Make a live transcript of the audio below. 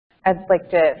I'd like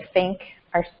to thank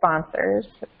our sponsors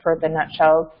for the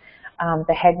nutshells,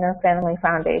 the Hegner Family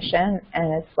Foundation,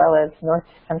 and as well as North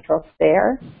Central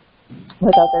Fair.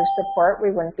 Without their support,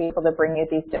 we wouldn't be able to bring you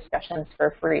these discussions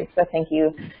for free. So thank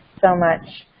you so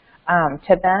much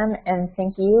to them, and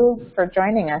thank you for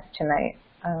joining us tonight.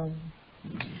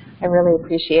 I really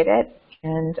appreciate it,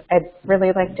 and I'd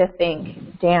really like to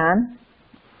thank Dan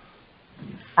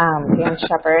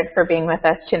Shepard for being with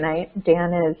us tonight.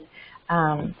 Dan is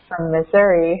from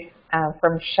Missouri,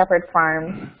 from Shepard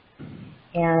Farms,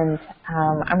 and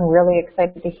I'm really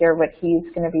excited to hear what he's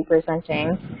going to be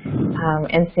presenting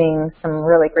and seeing some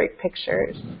really great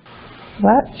pictures.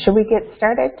 Well, should we get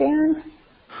started, Dan?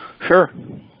 Sure,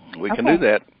 we can do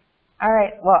that. All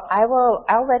right. Well,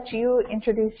 I'll let you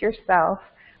introduce yourself.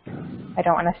 I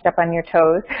don't want to step on your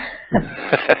toes.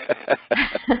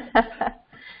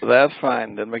 That's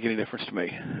fine. Doesn't make any difference to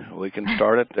me. We can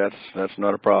start it. That's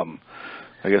not a problem.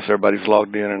 I guess everybody's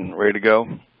logged in and ready to go.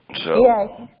 So yeah,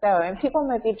 I think so. And people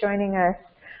might be joining us,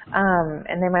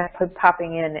 and they might be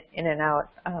popping in and out,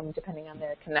 depending on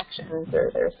their connections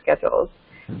or their schedules.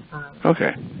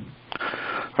 Okay.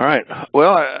 All right.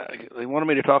 Well, they wanted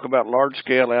me to talk about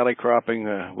large-scale alley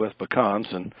cropping with pecans,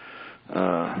 and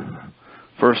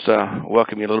first,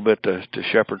 welcome you a little bit to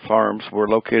Shepard Farms. We're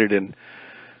located in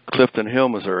Clifton Hill,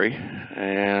 Missouri,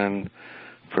 and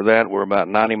for that, we're about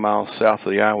 90 miles south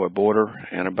of the Iowa border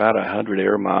and about 100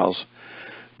 air miles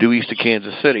due east of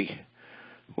Kansas City.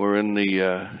 We're in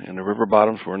the river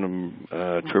bottoms. We're in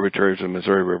the tributaries of the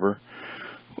Missouri River.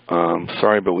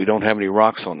 Sorry, but we don't have any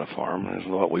rocks on the farm. This is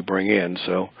what we bring in,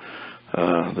 so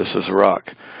this is a rock.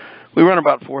 We run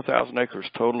about 4,000 acres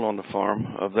total on the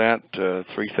farm. Of that,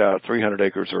 300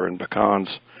 acres are in pecans,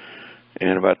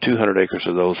 and about 200 acres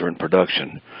of those are in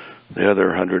production. The other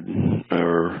 100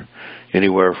 are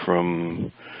anywhere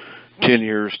from 10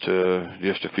 years to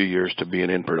just a few years to being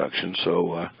in production.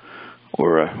 So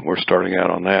we're starting out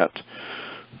on that.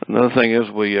 Another thing is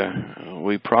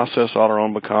we process all our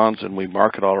own pecans and we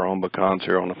market all our own pecans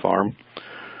here on the farm.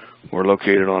 We're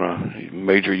located on a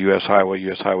major U.S. highway,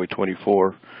 U.S. Highway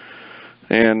 24,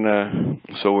 and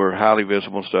so we're highly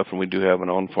visible and stuff. And we do have an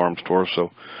on-farm store,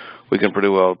 so we can pretty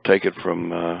well take it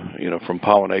from from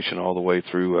pollination all the way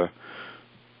through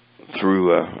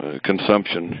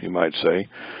consumption, you might say.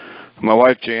 My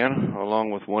wife Jan, along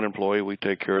with one employee, we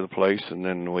take care of the place, and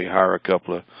then we hire a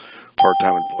couple of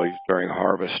part-time employees during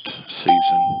harvest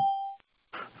season.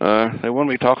 They wanted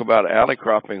me to talk about alley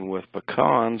cropping with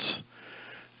pecans,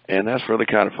 and that's really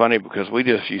kind of funny because we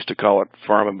just used to call it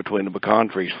farming between the pecan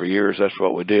trees for years. That's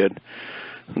what we did.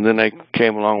 And then they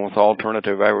came along with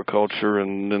alternative agriculture,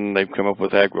 and then they've come up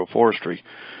with agroforestry.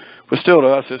 But still, to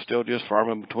us, it's still just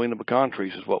farming between the pecan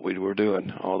trees is what we were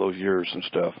doing all those years and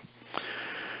stuff.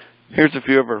 Here's a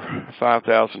few of our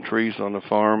 5,000 trees on the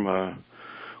farm.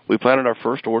 We planted our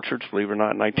first orchards, believe it or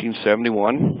not, in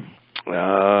 1971.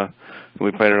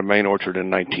 We planted a main orchard in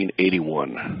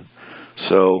 1981.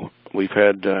 So we've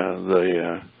had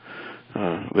been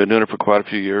doing it for quite a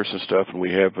few years and stuff, and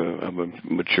we have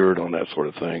matured on that sort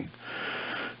of thing.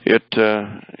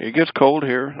 It gets cold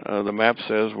here. The map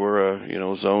says we're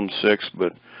zone 6,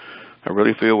 but I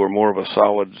really feel we're more of a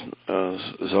solid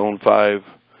zone 5.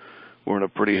 We're in a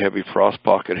pretty heavy frost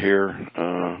pocket here.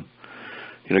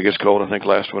 It gets cold. I think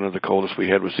last winter the coldest we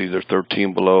had was either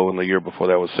 13 below, and the year before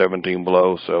that was 17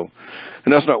 below. So,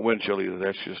 and that's not wind chill either.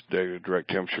 That's just direct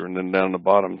temperature. And then down the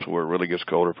bottom to where it really gets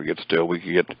colder, if it gets still, we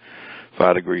could get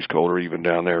 5 degrees colder even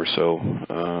down there. So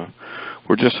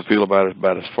we're just to feel about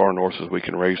as far north as we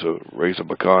can raise a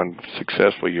pecan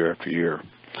successfully year after year.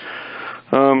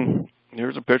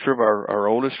 Here's a picture of our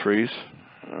oldest trees.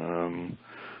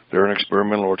 They're an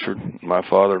experimental orchard. My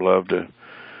father loved to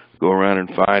go around and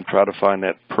try to find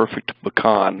that perfect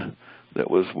pecan that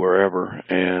was wherever.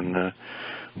 And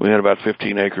we had about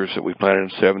 15 acres that we planted in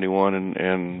 71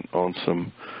 and on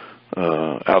some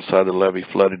outside the levee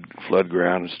flood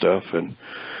ground and stuff. And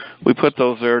we put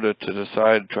those there to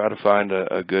try to find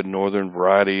a good northern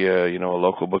variety, a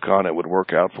local pecan that would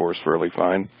work out for us fairly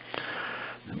fine.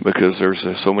 Because there's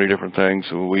so many different things.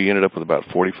 We ended up with about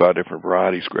 45 different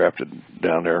varieties grafted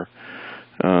down there.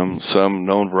 Some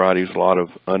known varieties, a lot of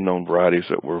unknown varieties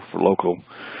that were for local.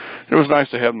 It was nice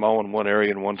to have them all in one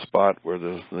area in one spot where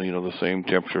the same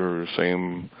temperature, the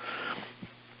same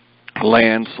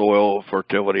land, soil,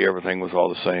 fertility, everything was all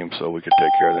the same, so we could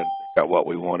take care of that, got what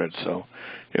we wanted. So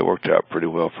it worked out pretty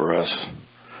well for us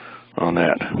on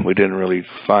that. We didn't really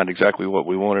find exactly what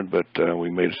we wanted, but we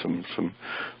made some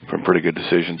pretty good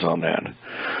decisions on that.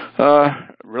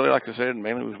 Really, like I said,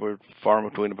 mainly we're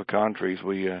farming between the pecan trees.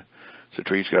 We the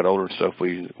trees got older and stuff,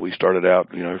 we started out,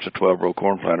 you know, it's a 12-row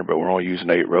corn planter, but we're only using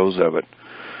 8 rows of it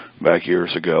back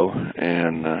years ago,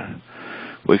 and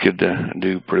we could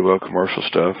do pretty well commercial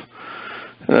stuff.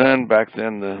 And back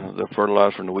then, the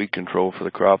fertilizer and the weed control for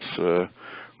the crops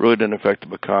really didn't affect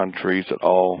the pecan trees at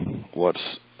all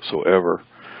whatsoever.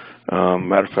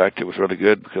 Matter of fact, it was really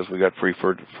good because we got free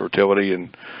fertility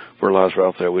and fertilizer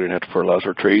out there. We didn't have to fertilize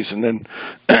our trees, and then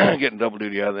getting double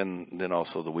duty out. Then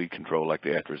also the weed control like the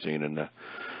atrazine and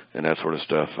that sort of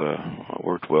stuff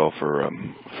worked well for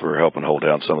helping hold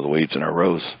down some of the weeds in our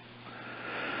rows.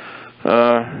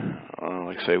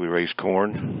 Like I say, we raised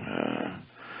corn,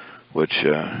 which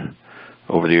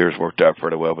over the years worked out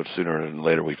pretty well, but sooner than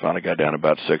later we finally got down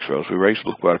about 6 rows. We raised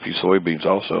quite a few soybeans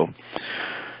also.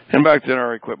 And back then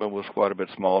our equipment was quite a bit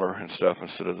smaller and stuff.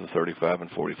 Instead of the 35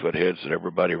 and 40-foot heads that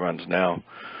everybody runs now,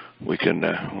 we can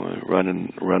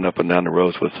run up and down the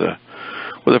rows with a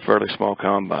fairly small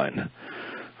combine.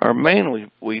 Our main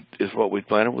wheat is what we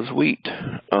planted was wheat.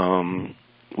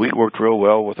 Wheat worked real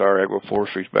well with our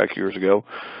agroforestry back years ago,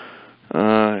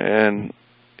 and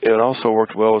it also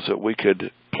worked well is that we could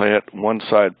plant one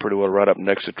side pretty well right up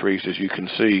next to trees, as you can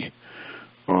see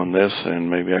on this, and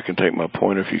maybe I can take my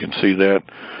pointer if you can see that,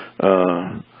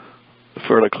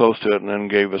 fairly close to it, and then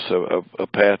gave us a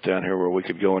path down here where we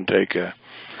could go and take care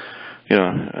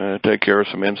of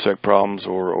some insect problems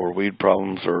or weed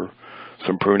problems or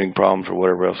some pruning problems or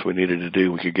whatever else we needed to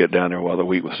do. We could get down there while the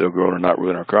wheat was still growing and not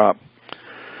ruin our crop.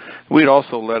 We'd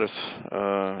also let us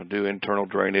do internal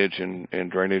drainage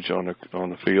and drainage on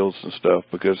the fields and stuff,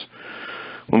 because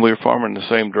when we were farming the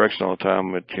same direction all the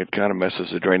time, it kind of messes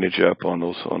the drainage up on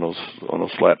those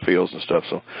flat fields and stuff.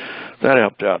 So that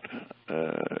helped out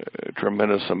a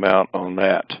tremendous amount on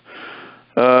that.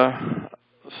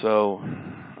 So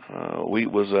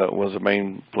wheat was a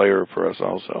main player for us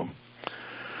also.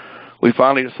 We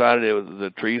finally decided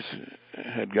the trees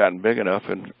had gotten big enough,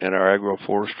 and our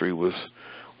agroforestry was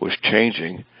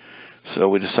changing. So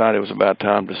we decided it was about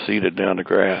time to seed it down to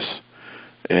grass,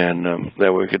 and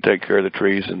that way we could take care of the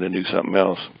trees and then do something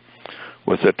else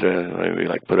with it, maybe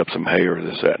like put up some hay or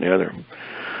this, that, and the other.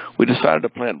 We decided to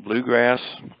plant bluegrass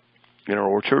in our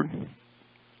orchard.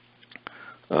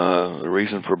 The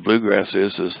reason for bluegrass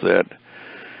is that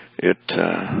it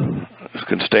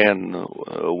can stand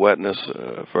wetness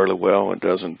fairly well. It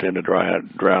doesn't tend to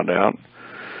drown out.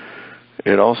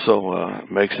 It also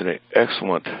makes it an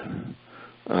excellent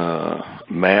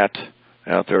mat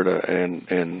out there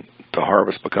to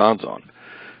harvest pecans on,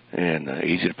 and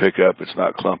easy to pick up. It's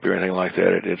not clumpy or anything like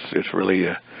that. It's really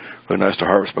really nice to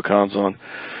harvest pecans on.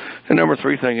 And number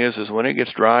 3 thing is when it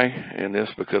gets dry, and this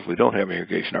because we don't have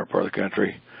irrigation in our part of the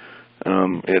country,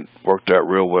 it worked out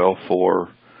real well for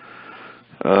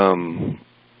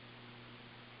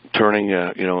turning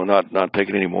not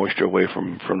taking any moisture away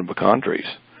from the pecan trees.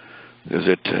 Is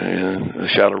it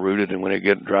shallow rooted, and when it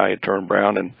gets dry, it turned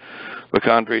brown, and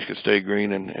pecan trees could stay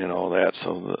green and all that.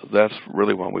 So that's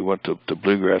really why we went to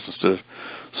bluegrass instead of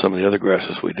some of the other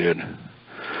grasses we did.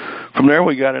 From there,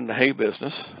 we got in the hay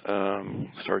business.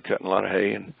 Started cutting a lot of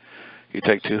hay, and you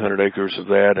take 200 acres of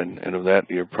that, and of that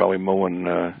you're probably mowing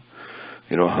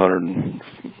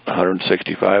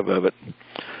 165 of it,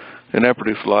 and that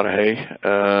produced a lot of hay.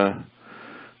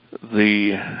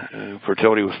 The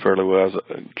fertility was fairly well. I was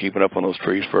keeping up on those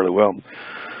trees fairly well.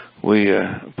 We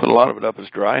put a lot of it up as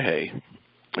dry hay,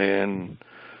 and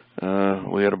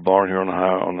we had a barn here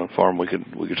on the farm. We could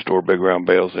store big round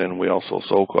bales in. We also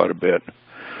sold quite a bit,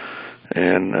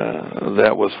 and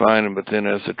that was fine. But then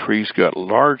as the trees got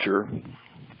larger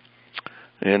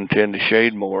and tend to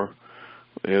shade more,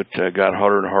 it got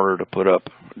harder and harder to put up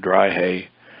dry hay.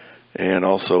 And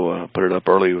also put it up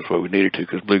early was what we needed to,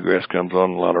 because bluegrass comes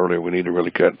on a lot earlier. We need to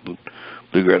really cut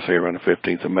bluegrass hay around the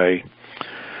 15th of May.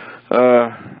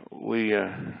 We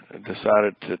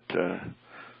decided that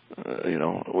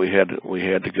we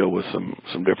had to go with some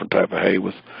different type of hay,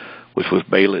 which was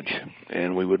baleage,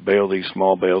 and we would bale these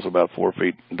small bales about 4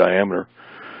 feet in diameter,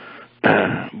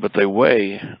 but they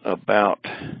weigh about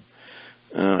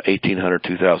 1,800,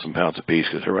 2,000 pounds apiece,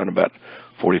 because they run about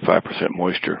 45%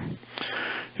 moisture.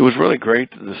 It was really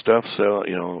great. The stuff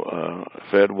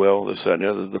fed well, this, that, and the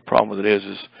other. The problem with it is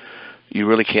you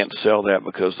really can't sell that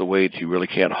because the weight, you really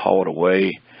can't haul it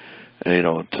away,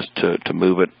 just to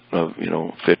move it,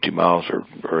 50 miles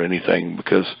or anything,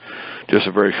 because just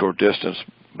a very short distance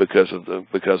because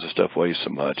the stuff weighs so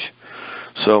much.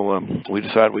 So we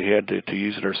decided we had to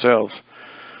use it ourselves,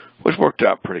 which worked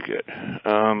out pretty good.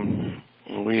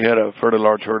 We had a fairly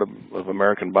large herd of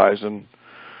American bison,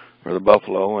 or the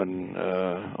buffalo, and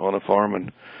on the farm,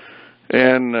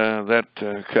 And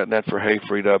cutting that for hay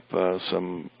freed up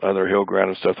some other hill ground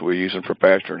and stuff that we were using for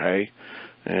pasture and hay,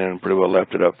 and pretty well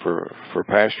left it up for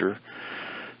pasture.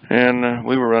 And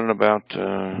we were running about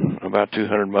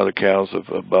 200 mother cows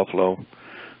of buffalo,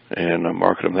 and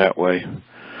market them that way.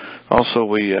 Also,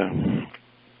 we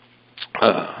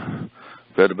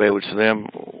fed the baywage to them.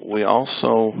 We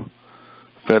also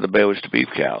fed the baywage to beef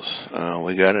cows.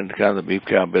 We got into kind of the beef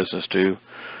cow business too.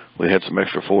 We had some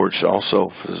extra forage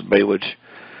also for this baywage.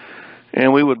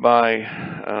 And we would buy,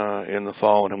 in the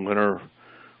fall and in winter,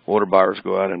 water buyers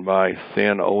go out and buy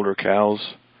thin, older cows,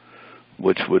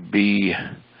 which would be,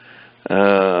 as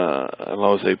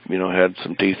long as they, had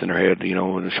some teeth in their head,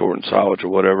 and short and solid or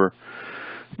whatever.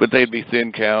 But they'd be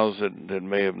thin cows that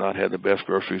may have not had the best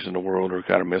groceries in the world or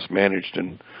kind of mismanaged.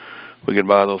 And we could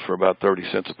buy those for about 30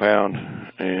 cents a pound.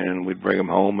 And we'd bring them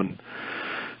home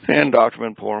and doctor them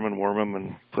and pour them and worm them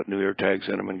and put new ear tags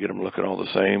in them and get them looking all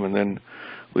the same. And then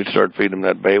we'd start feeding them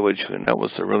that baywage. And that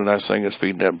was the really nice thing, is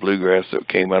feeding that bluegrass that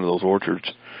came out of those orchards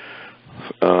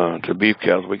to beef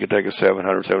cows. We could take a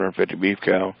 750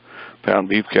 pound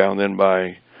beef cow, and then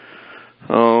by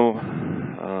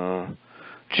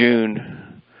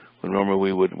June, when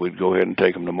normally we'd go ahead and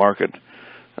take them to market,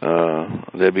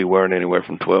 they'd be weighing anywhere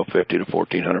from 1,250 to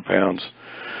 1,400 pounds.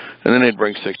 And then they'd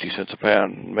bring 60 cents a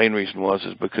pound. The main reason was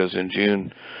because in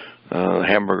June, the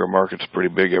hamburger market's pretty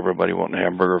big. Everybody wanting a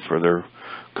hamburger for their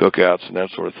cookouts and that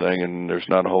sort of thing. And there's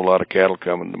not a whole lot of cattle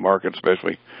coming to the market,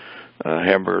 especially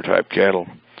hamburger type cattle.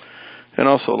 And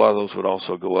also a lot of those would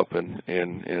also go up in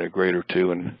a grade or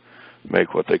two and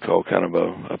make what they call kind of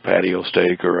a patio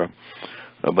steak or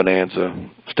a bonanza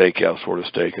steakhouse sort of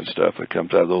steak and stuff that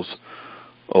comes out of those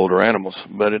older animals.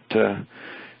 But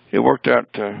it worked out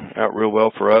real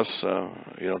well for us,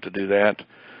 to do that.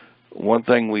 One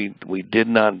thing we did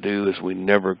not do is we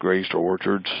never grazed our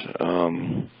orchards.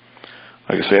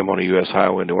 Like I say, I'm on a U.S.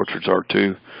 highway, and the orchards are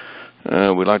too.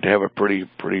 We'd like to have a pretty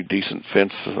decent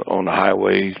fence on the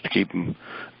highway to keep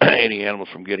any animals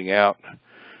from getting out.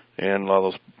 And a lot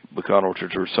of those pecan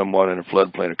orchards are somewhat in a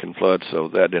floodplain or can flood, so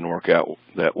that didn't work out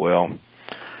that well.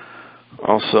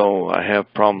 Also, I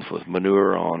have problems with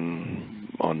manure on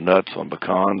nuts, on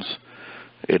pecans.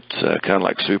 It's kind of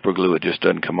like super glue. It just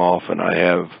doesn't come off, and I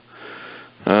have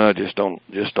just don't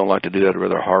like to do that. I'd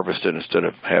rather harvest it instead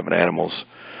of having animals.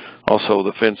 Also,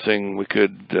 the fencing, we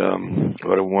could,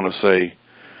 what I want to say,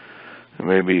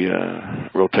 maybe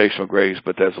rotational graze,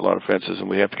 but that's a lot of fences, and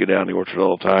we have to get down the orchard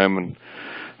all the time, and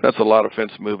that's a lot of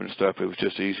fence moving stuff. It was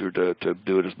just easier to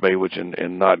do it as baywage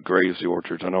and not graze the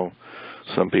orchards. I know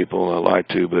some people like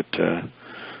to, but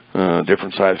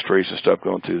different sized trees and stuff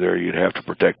going through there, you'd have to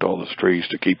protect all those trees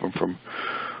to keep them from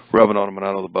rubbing on them, and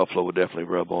I know the buffalo would definitely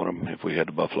rub on them if we had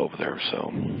the buffalo over there,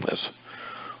 so that's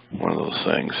one of those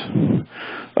things.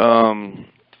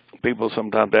 People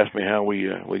sometimes ask me how we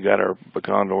got our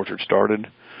pecan orchard started.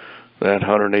 That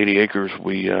 180 acres,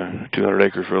 200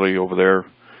 acres really over there,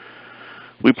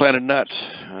 we planted nuts.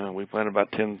 We planted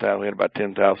about 10,000. We had about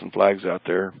 10,000 flags out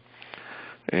there,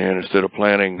 and instead of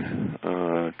planting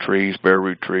trees, bare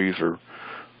root trees, or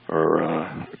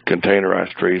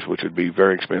containerized trees, which would be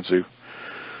very expensive,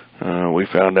 we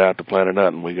found out to plant a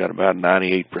nut, and we got about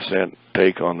 98%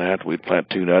 take on that. We'd plant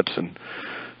 2 nuts, and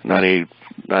 98%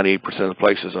 of the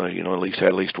places, at least had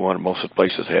at least one, and most of the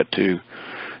places had 2.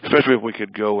 Especially if we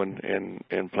could go and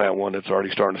plant one that's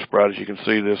already starting to sprout. As you can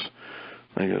see this,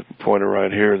 I got a pointer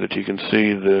right here that you can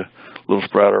see the little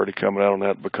sprout already coming out on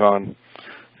that pecan.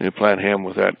 And you plant him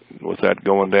with that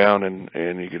going down,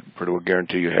 and you could pretty well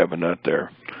guarantee you have a nut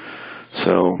there.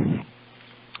 So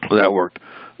that worked.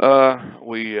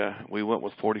 We went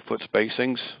with 40-foot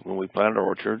spacings when we planted our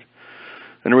orchard.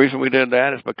 And the reason we did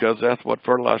that is because that's what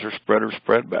fertilizer spreaders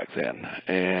spread back then.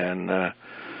 And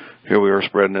here we were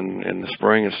spreading in the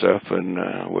spring and stuff, and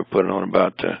we're putting on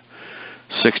about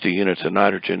 60 units of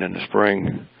nitrogen in the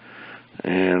spring.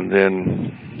 And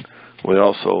then we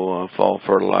also fall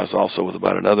fertilize also with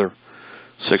about another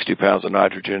 60 pounds of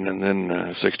nitrogen, and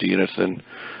then 60 units. Then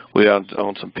we on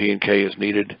some P and K as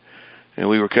needed. And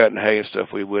we were cutting hay and stuff.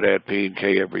 We would add P and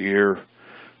K every year.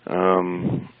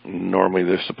 Normally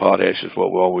this the potash is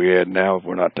what we add now if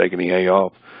we're not taking the hay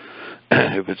off,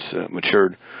 if it's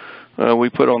matured. We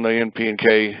put on the NP and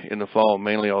K in the fall,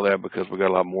 mainly all that because we got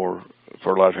a lot more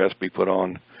fertilizer has to be put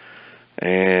on,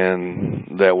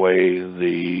 and that way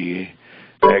the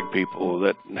ag people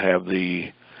that have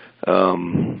the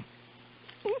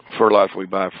fertilizer we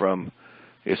buy from,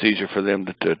 it's easier for them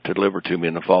to deliver to me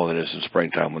in the fall than it is in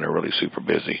springtime when they're really super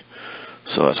busy.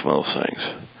 So that's one of those things.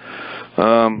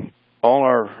 All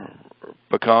our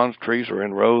pecan trees are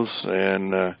in rows,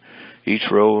 and each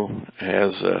row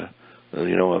has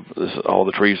all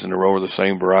the trees in the row are the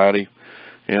same variety,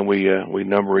 and we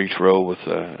number each row with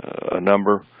a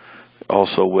number,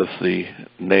 also with the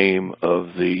name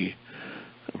of the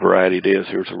variety it is.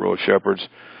 Here's a row of Shepards.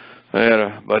 I had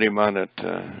a buddy of mine that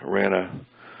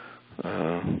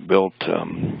built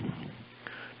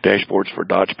dashboards for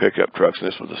Dodge pickup trucks, and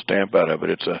this was a stamp out of it.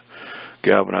 It's a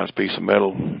galvanized piece of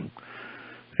metal,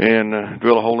 and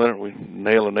drill a hole in it. We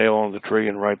nail a nail on the tree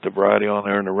and write the variety on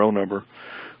there and the row number.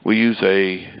 We use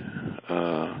a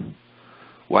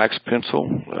wax pencil,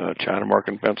 China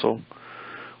marking pencil,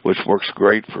 which works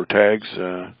great for tags.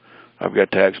 I've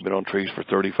got tags been on trees for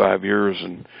 35 years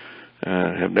and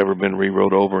have never been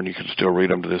re-wrote over, and you can still read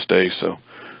them to this day. So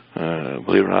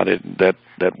believe it or not,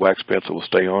 that wax pencil will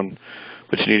stay on,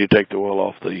 but you need to take the oil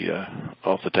off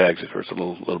the tags if there's a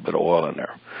little bit of oil in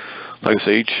there. Like I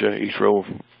say, each row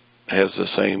has the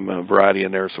same variety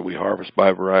in there, so we harvest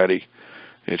by variety.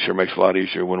 It sure makes it a lot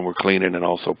easier when we're cleaning and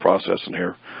also processing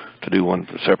here to do one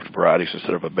for separate varieties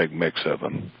instead of a big mix of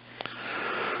them.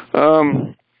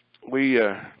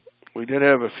 We did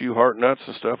have a few heart nuts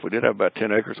and stuff. We did have about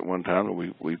 10 acres at one time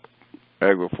that we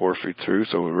agroforestry through,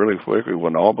 so we really quickly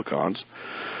went all pecans.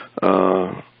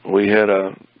 We had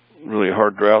a really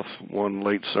hard drought one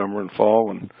late summer and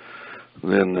fall, and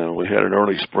then we had an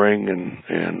early spring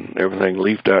and everything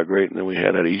leafed out great, and then we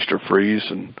had an Easter freeze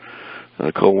and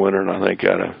a cold winter, and I think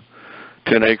out of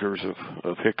 10 acres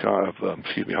of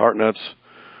heart nuts,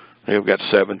 I've got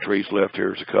 7 trees left.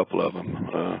 Here's a couple of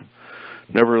them.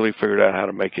 Never really figured out how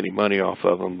to make any money off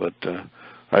of them, but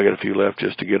I got a few left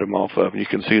just to get them off of. And you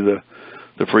can see the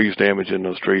freeze damage in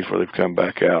those trees where they've come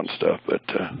back out and stuff, but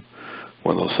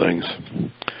one of those things.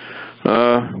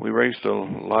 We raised a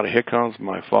lot of hickoms.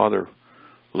 My father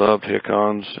loved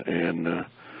hickoms, and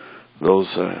those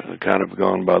kind of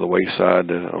gone by the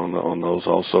wayside on those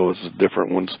also. It's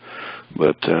different ones,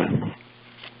 but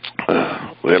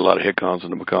we had a lot of hickoms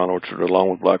in the pecan orchard along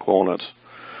with black walnuts.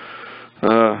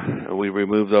 We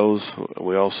removed those.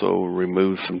 We also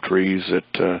removed some trees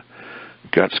that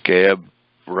got scab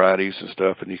varieties and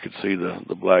stuff, and you could see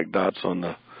the black dots on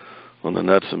the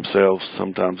nuts themselves.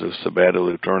 Sometimes it's so bad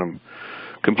it'll turn them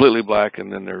completely black,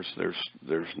 and then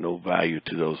there's no value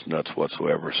to those nuts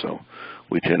whatsoever. So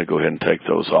we tend to go ahead and take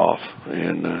those off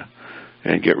and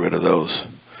get rid of those.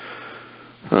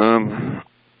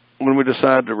 When we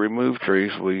decide to remove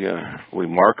trees, we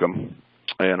mark them.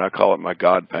 And I call it my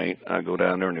God paint. I go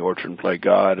down there in the orchard and play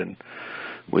God, and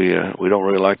we don't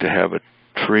really like to have a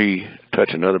tree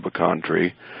touch another pecan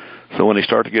tree. So when they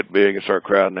start to get big and start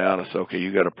crowding out, it's okay,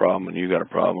 you got a problem and you got a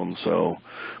problem, so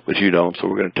but you don't, so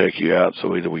we're going to take you out.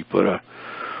 So either we put a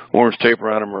orange tape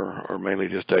around them or mainly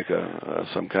just take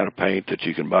some kind of paint that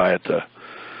you can buy at the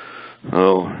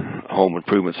home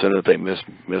improvement center that they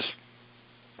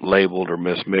mislabeled or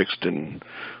mismixed, and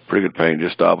pretty good paint.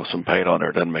 Just daub with some paint on there.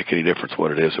 It doesn't make any difference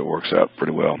what it is. It works out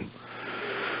pretty well.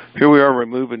 Here we are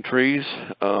removing trees.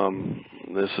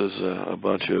 This is a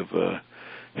bunch of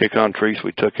hickory trees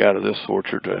we took out of this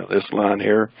orchard, this line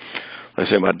here. Like I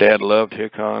say, my dad loved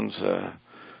hickories,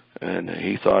 and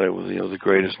he thought it was the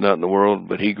greatest nut in the world,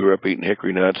 but he grew up eating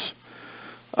hickory nuts.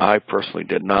 I personally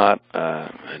did not.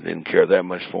 I didn't care that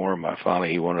much for him.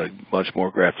 He wanted a bunch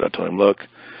more graft. I told him, look,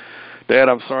 Dad,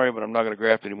 I'm sorry, but I'm not going to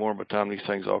graft anymore. By the time these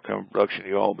things all come to production,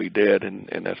 you'll all be dead,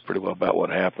 and that's pretty well about what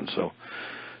happened. So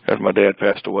after my dad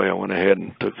passed away, I went ahead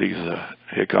and took these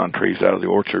hickory trees out of the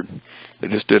orchard. They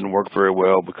just didn't work very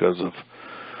well because of,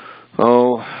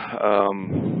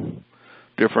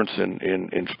 difference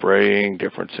in spraying,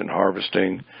 difference in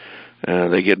harvesting.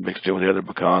 They get mixed in with the other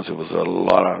pecans. It was a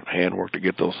lot of handwork to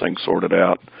get those things sorted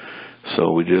out.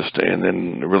 So and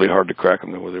then really hard to crack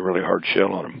them with a really hard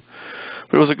shell on them.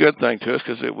 But it was a good thing to us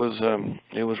because it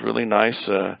was really nice.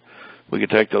 We could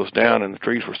take those down, and the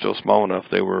trees were still small enough.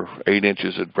 They were 8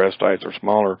 inches at breast height or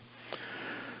smaller,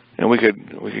 and we could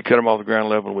cut them off the ground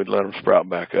level, and we'd let them sprout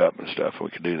back up and stuff. We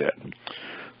could do that.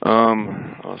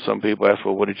 Some people ask,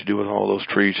 well, what did you do with all those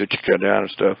trees that you cut down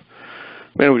and stuff?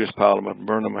 Man, we just piled them up and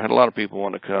burned them. I had a lot of people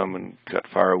want to come and cut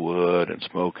firewood and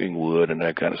smoking wood and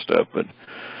that kind of stuff, but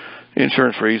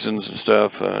insurance reasons and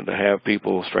stuff, to have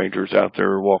people, strangers out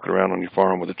there walking around on your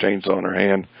farm with a chainsaw in their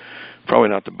hand, probably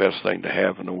not the best thing to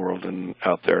have in the world and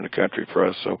out there in the country for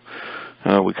us. So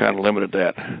we kind of limited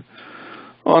that.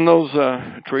 On those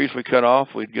trees we cut off,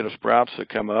 we'd get sprouts that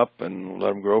come up and let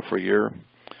them grow for a year.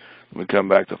 We'd come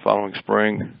back the following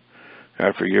spring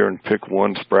after a year and pick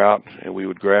one sprout, and we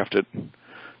would graft it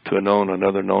to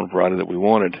another known variety that we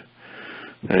wanted.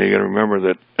 And you got to remember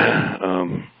that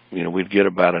we'd get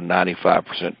about a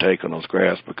 95% take on those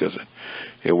grafts because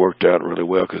it worked out really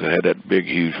well because it had that big,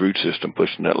 huge root system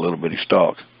pushing that little bitty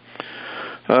stalk.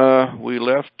 We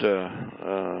left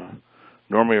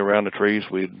normally around the trees.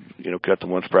 We'd cut the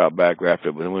one sprout back, graft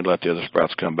it, but then we'd let the other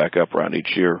sprouts come back up around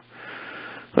each year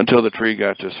until the tree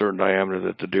got to a certain diameter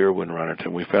that the deer wouldn't run it.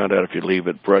 And we found out if you leave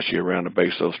it brushy around the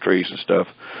base of those trees and stuff,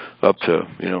 up to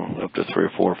up to 3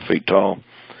 or 4 feet tall,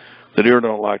 the deer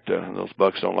don't like to. Those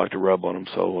bucks don't like to rub on them.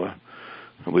 So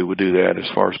we would do that. As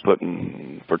far as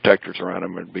putting protectors around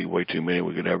them, it'd be way too many.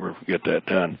 We could ever get that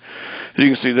done. As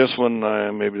you can see, this one,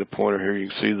 maybe the pointer here, you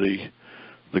can see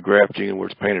the grafting where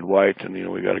it's painted white, and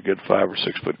we got a good 5 or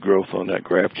 6 foot growth on that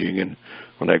grafting and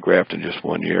on that graft in just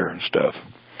 1 year and stuff.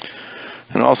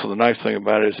 And also the nice thing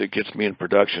about it is it gets me in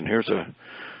production. Here's a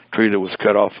tree that was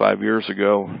cut off 5 years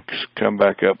ago, come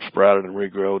back up, sprouted and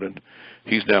regrowed, and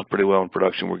he's now pretty well in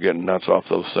production. We're getting nuts off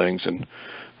those things, and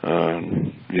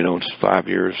it's 5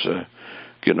 years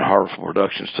getting a harvestable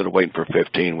production instead of waiting for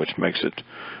 15, which makes it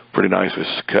pretty nice.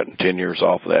 It's cutting 10 years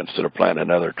off of that instead of planting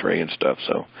another tree and stuff,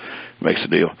 so it makes a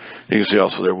deal. You can see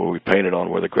also there where we painted on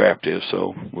where the graft is,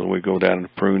 so when we go down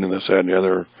and prune and this, that, and the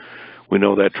other, we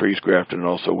know that tree's grafted and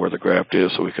also where the graft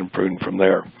is, so we can prune from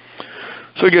there.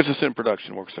 So it gets us in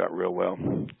production, works out real well.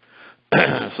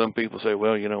 Some people say,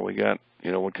 well, we got,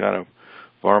 what kind of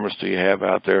varmints do you have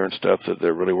out there and stuff that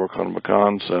really work on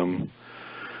pecans?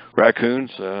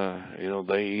 Raccoons,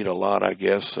 they eat a lot, I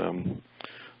guess.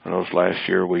 I noticed last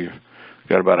year we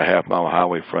got about a half-mile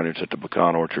highway frontage that the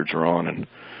pecan orchards are on, and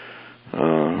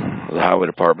the highway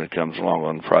department comes along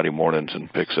on Friday mornings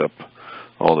and picks up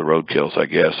all the roadkills, I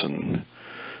guess, and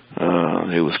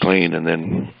it was clean. And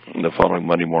then the following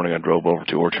Monday morning, I drove over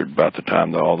to orchard about the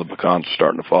time that all the pecans were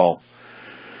starting to fall.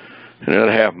 And at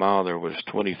a half mile, there was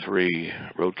 23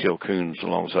 roadkill coons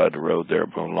alongside the road there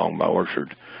along my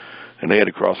orchard, and they had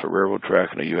to cross a railroad track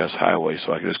and a U.S. highway.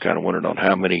 So I just kind of wondered on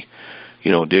how many,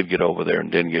 did get over there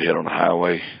and didn't get hit on the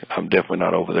highway. I'm definitely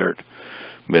not over there at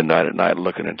midnight at night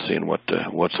looking and seeing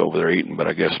what's over there eating, but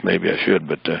I guess maybe I should.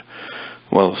 But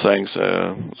one of the things,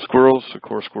 squirrels, of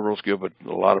course, squirrels give a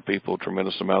lot of people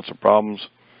tremendous amounts of problems.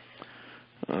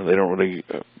 They don't really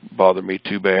bother me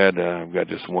too bad. I've got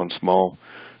just one small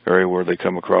area where they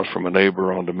come across from a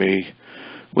neighbor onto me.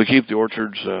 We keep the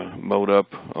orchards mowed up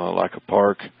like a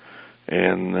park,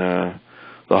 and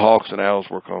the hawks and owls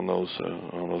work on those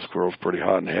squirrels pretty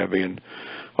hot and heavy, and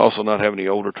also not have any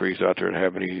older trees out there and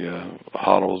have any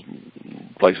hollows,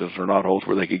 places or knot holes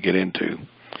where they could get into.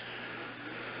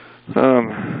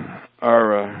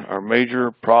 Our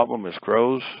major problem is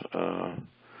crows.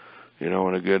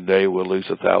 In a good day, we'll lose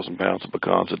 1,000 pounds of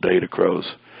pecans a day to crows.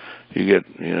 You get,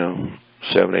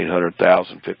 700,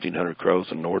 800,000, 1,500 crows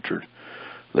in an orchard.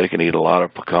 They can eat a lot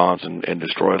of pecans and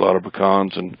destroy a lot of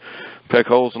pecans and peck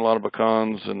holes in a lot of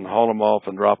pecans and haul them off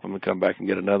and drop them and come back and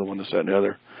get another one, this, that, and the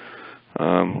other.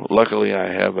 Luckily,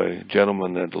 I have a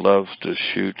gentleman that loves to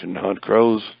shoot and hunt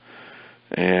crows,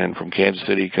 and from Kansas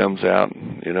City he comes out,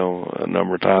 a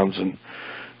number of times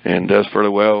and does fairly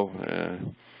well.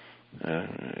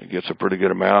 Gets a pretty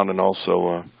good amount, and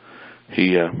also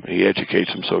he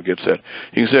educates them, so it gets that.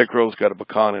 You can see that crow's got a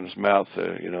pecan in his mouth,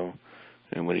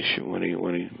 and when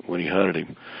he hunted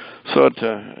him. So it's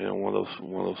one of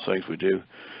those things we do.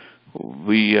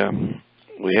 We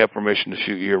have permission to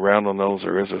shoot year round on those.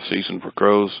 There is a season for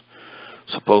crows.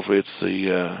 Supposedly it's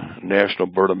the national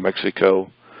bird of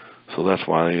Mexico, so that's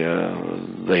why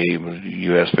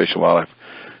U.S. Fish and Wildlife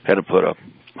had to put a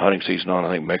hunting season on.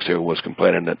 I think Mexico was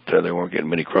complaining that they weren't getting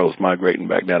many crows migrating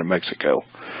back down to Mexico.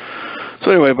 So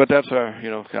anyway, but that's our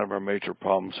kind of our major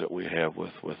problems that we have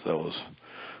with those.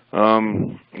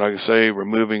 Like I say,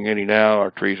 removing any now,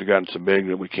 our trees have gotten so big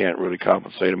that we can't really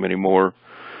compensate them anymore.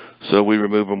 So we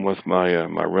remove them with my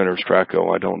my renter's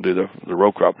traco. I don't do the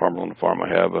row crop farmer on the farm. I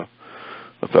have a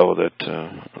fellow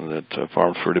that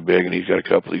farms pretty big, and he's got a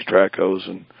couple of these tracos,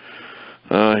 and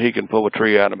he can pull a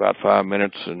tree out in about 5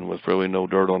 minutes and with really no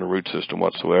dirt on the root system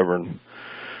whatsoever. And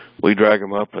we drag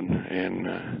him up,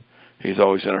 and he's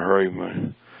always in a hurry.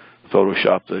 The fellow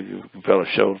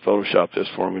photoshopped this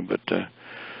for me, but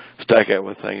stack that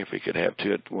with thing if he could have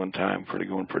two at one time,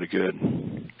 going pretty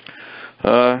good.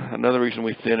 Another reason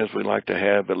we thin is we like to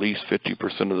have at least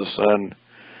 50% of the sun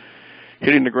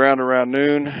hitting the ground around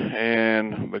noon,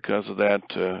 and because of that,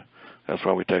 that's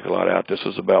why we take a lot out. This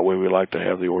is about where we like to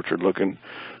have the orchard looking,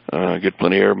 get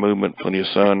plenty of air movement, plenty of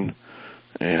sun,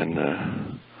 and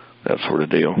that sort of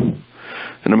deal.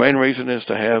 And the main reason is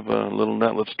to have little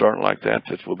nutlets starting like that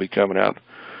will be coming out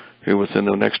here within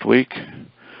the next week,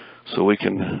 so we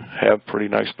can have pretty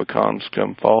nice pecans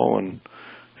come fall and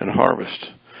harvest.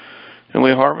 And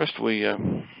we harvest, we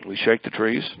shake the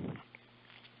trees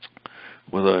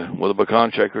with a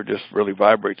pecan shaker. Just really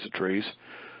vibrates the trees.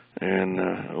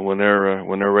 and when they're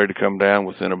ready to come down,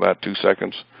 within about 2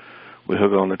 seconds, we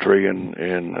hook on the tree,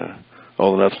 and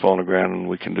all the nuts fall on the ground, and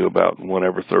we can do about 1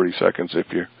 every 30 seconds if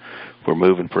we're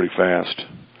moving pretty fast.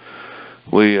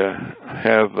 We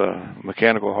have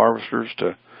mechanical harvesters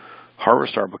to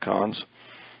harvest our pecans.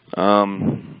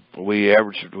 We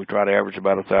try to average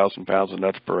about 1,000 pounds of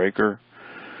nuts per acre.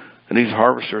 And these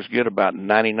harvesters get about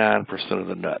 99% of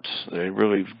the nuts. They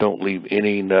really don't leave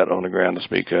any nut on the ground to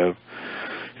speak of.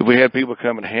 If we had people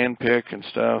come and hand pick and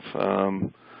stuff,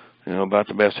 about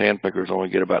the best hand pickers only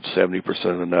get about 70%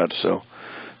 of the nuts. So,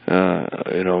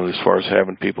 as far as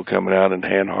having people coming out and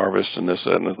hand harvest and this,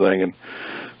 that, and the thing, and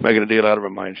making a deal out of it,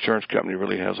 my insurance company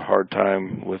really has a hard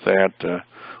time with that,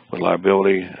 with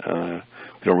liability.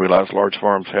 We don't realize large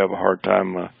farms have a hard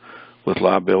time with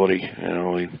liability.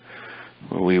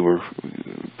 We were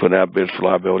putting out bids for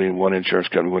liability, and one insurance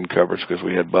company wouldn't cover us because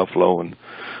we had buffalo, and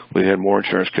we had more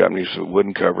insurance companies that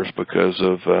wouldn't cover us because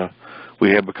of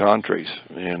we had pecan trees,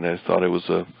 and they thought it was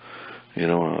a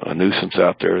nuisance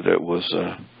out there that was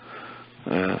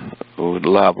would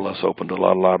liable us open to a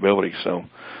lot of liability. So,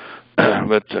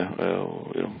 but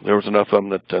there was enough of them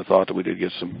that thought that we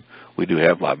do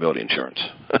have liability insurance.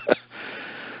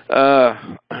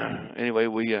 Anyway,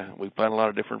 we plant a lot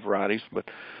of different varieties, but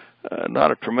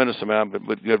not a tremendous amount,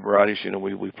 but good varieties.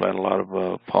 We plant a lot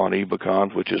of Pawnee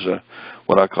pecans, which is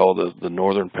what I call the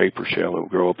northern paper shell that will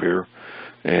grow up here,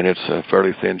 and it's a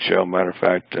fairly thin shell. Matter of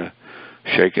fact,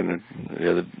 shaking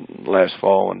last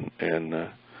fall and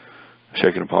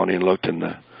shaking a Pawnee and looked, and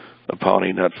the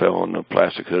Pawnee nut fell on the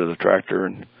plastic hood of the tractor,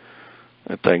 and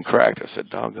that thing cracked. I said,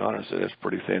 doggone it, I said, that's a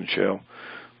pretty thin shell.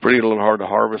 Pretty a little hard to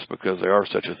harvest because they are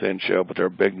such a thin shell, but they're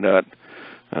a big nut.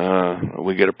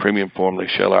 We get a premium for them. They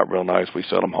shell out real nice. We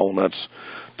sell them whole nuts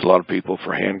to a lot of people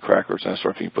for hand crackers. That's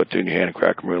where if you put two in your hand and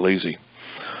crack them real easy.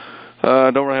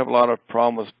 Don't really have a lot of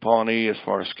problem with Pawnee as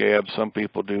far as scab. Some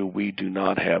people do. We do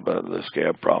not have the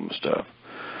scab problem stuff.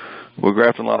 We're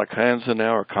grafting a lot of Kanza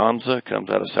now, or Kanza. It comes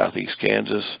out of southeast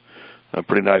Kansas. A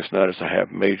pretty nice nut. It's a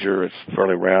half major. It's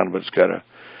fairly round, but it's got a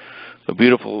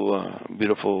beautiful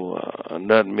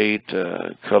nut meat.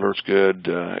 Color's good.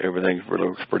 Everything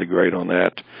looks pretty great on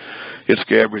that. It's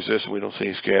scab resistant. We don't see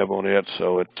any scab on it,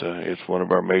 so it's one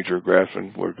of our major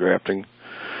grafting. We're grafting.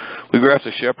 We graft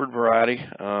the Shepard variety.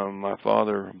 My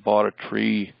father bought a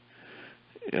tree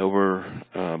over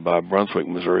by Brunswick,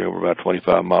 Missouri, over about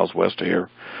 25 miles west of here.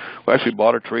 We actually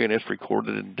bought a tree, and it's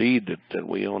recorded in deed that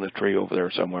we own a tree over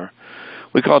there somewhere.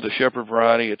 We call it the Shepard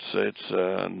variety. It's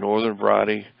a northern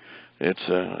variety. It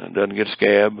doesn't get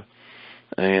scab,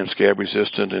 and scab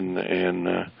resistant,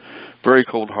 and very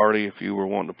cold hardy. If you were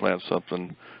wanting to plant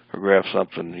something or graft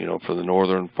something, for the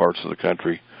northern parts of the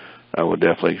country, I would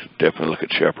definitely look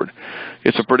at Shepard.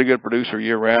 It's a pretty good producer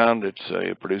year round.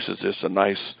 It produces just a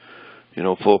nice,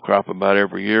 full crop about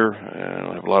every year. I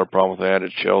don't have a lot of problem with that.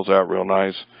 It shells out real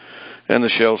nice, and the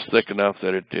shell's thick enough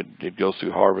that it goes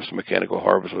through harvest, mechanical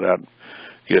harvest, without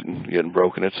getting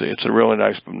broken. It's a really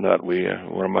nice nut.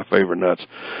 One of my favorite nuts.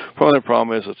 Probably the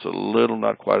problem is it's a little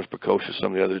not quite as precocious as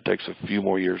some of the others. It takes a few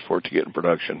more years for it to get in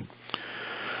production.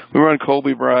 We run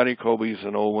Colby variety. Colby's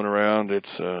an old one around. It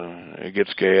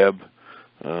gets scab,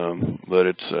 but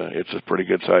it's a pretty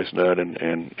good sized nut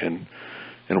and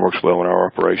works well in our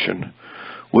operation.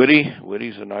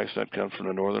 Whitty's a nice nut. Comes from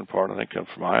the northern part. I think comes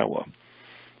from Iowa.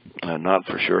 Not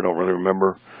for sure. I don't really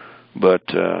remember, but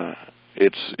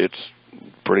it's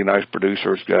pretty nice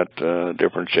producer. It's got a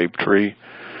different shaped tree,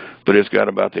 but it's got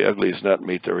about the ugliest nut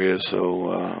meat there is,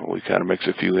 so we kind of mix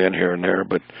a few in here and there,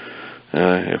 but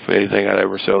if anything I'd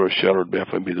ever sell to a sheller would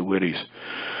definitely be the Whitties.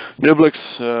 Niblicks,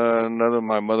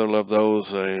 my mother loved those.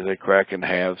 They crack in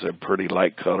halves. They're pretty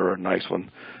light color, a nice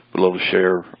one, with a little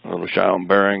shy on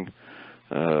bearing.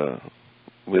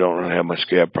 We don't really have much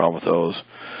scab problem with those.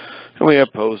 And we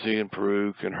have Posey and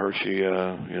Peruke and Hershey,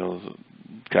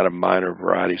 kind of minor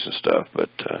varieties and stuff, but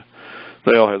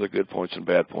they all have the good points and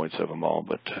bad points of them all,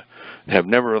 but have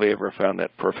never really ever found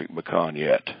that perfect pecan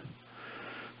yet.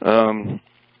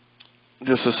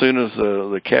 Just as soon as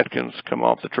the catkins come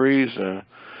off the trees,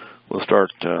 we'll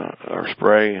start our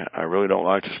spray. I really don't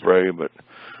like to spray, but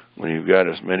when you've got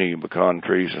as many pecan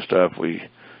trees and stuff, we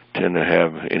tend to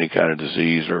have any kind of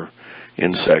disease or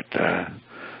insect.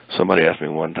 Somebody asked me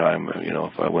one time,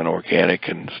 if I went organic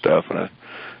and stuff, and I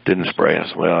didn't spray. I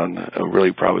said, well, I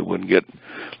really probably wouldn't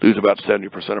lose about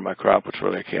 70% of my crop, which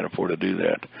really I can't afford to do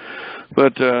that.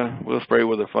 But we'll spray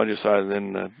with a fungicide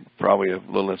and then probably a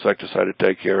little insecticide to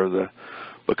take care of the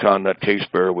pecan nut case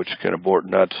bearer, which can abort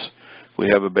nuts. We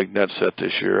have a big nut set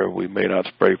this year. We may not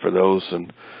spray for those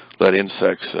and let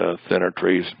insects thin our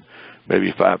trees.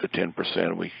 maybe 5 to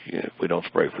 10%. We don't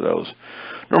spray for those.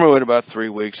 Normally wait about 3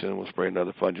 weeks, and we'll spray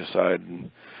another fungicide and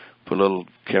put a little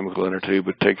chemical in it too,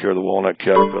 but take care of the walnut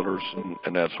caterpillars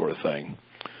and that sort of thing.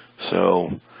 So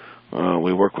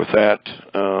we work with that.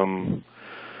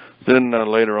 Then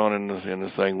later on in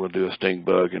the thing, we'll do a stink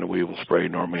bug and a weevil spray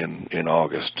normally in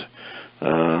August.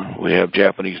 We have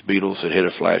Japanese beetles that hit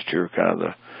us last year, kind of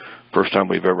the first time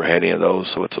we've ever had any of those,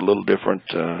 so it's a little different.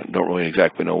 Don't really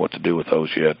exactly know what to do with those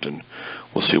yet, and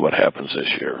we'll see what happens this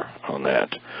year on that.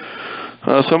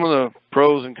 Some of the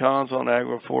pros and cons on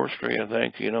agroforestry, I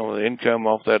think, the income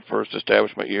off that first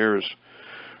establishment year is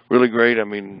really great. I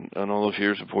mean, on all those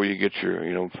years before you get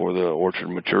your, before the orchard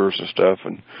matures and stuff,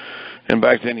 and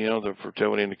back then, the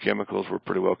fertility and the chemicals were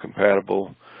pretty well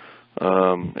compatible.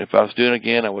 If I was doing it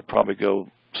again, I would probably go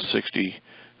 60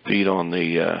 feet on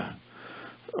the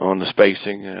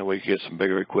spacing. We could get some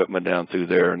bigger equipment down through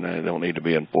there, and they don't need to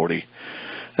be in 40.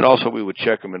 And also, we would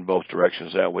check them in both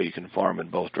directions. That way, you can farm in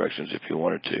both directions if you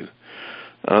wanted to.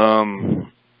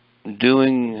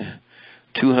 Doing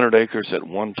 200 acres at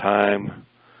one time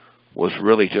was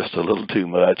really just a little too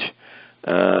much.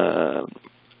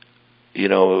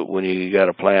 When you got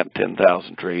to plant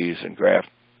 10,000 trees and graft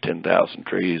 10,000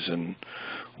 trees and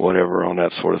whatever on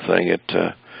that sort of thing,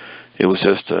 it was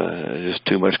just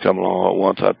too much coming along at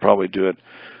once. I'd probably do it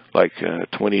like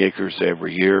 20 acres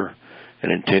every year,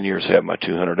 and in 10 years have my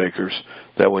 200 acres.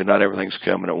 That way, not everything's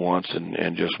coming at once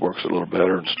and just works a little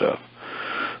better and stuff.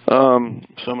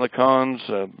 Some of the cons,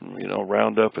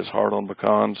 Roundup is hard on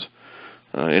pecans.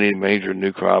 Any major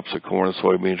new crops, the corn and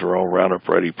soybeans, are all Roundup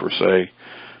ready per se.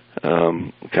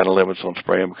 Kind of limits on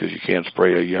spraying because you can't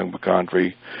spray a young pecan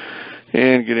tree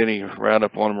and get any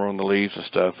Roundup on them or on the leaves and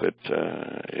stuff.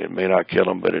 It may not kill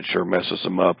them, but it sure messes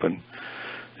them up, and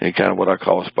kind of what I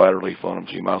call a spider leaf on them.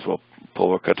 So you might as well pull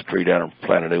or cut the tree down and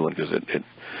plant a new one, because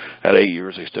at 8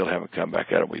 years they still haven't come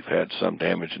back at it. We've had some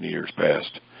damage in the years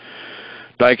past.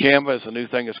 Dicamba is a new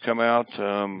thing that's come out.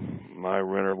 My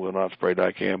renter will not spray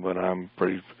dicamba, and I'm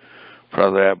pretty proud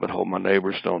of that, but hope my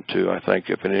neighbors don't too. I think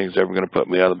if anything's ever going to put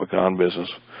me out of the pecan business,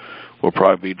 will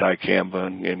probably be dicamba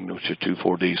and which is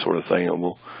 2,4-D sort of thing, and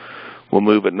we'll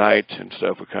move at night and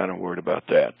stuff. We're kind of worried about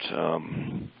that.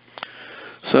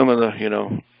 Some of the,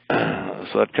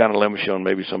 so that kind of limits you on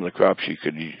maybe some of the crops you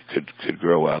could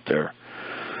grow out there.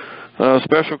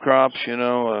 Special crops,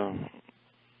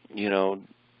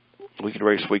 we could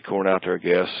raise sweet corn out there, I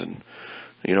guess, and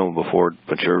before it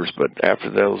matures. But after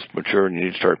those mature and you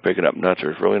need to start picking up nuts,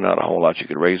 there's really not a whole lot you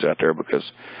could raise out there,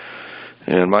 because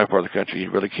in my part of the country,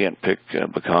 you really can't pick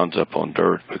pecans up on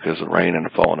dirt because of rain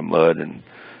and falling in mud, and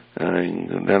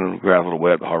then gravel or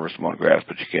wet, harvest them on grass,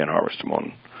 but you can't harvest them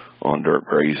on dirt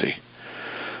very easy.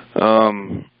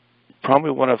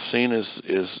 Probably what I've seen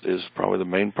is probably the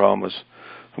main problem is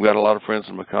I've got a lot of friends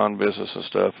in the pecan business and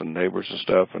stuff, and neighbors and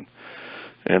stuff, and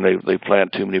they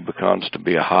plant too many pecans to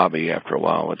be a hobby after a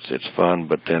while. It's fun,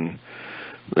 but then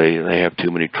they have too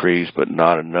many trees, but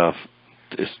not enough.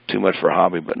 It's too much for a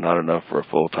hobby, but not enough for a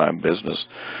full-time business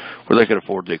where they can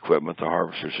afford the equipment, the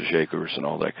harvesters, the shakers, and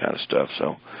all that kind of stuff.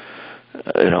 So,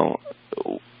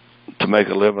 to make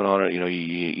a living on it,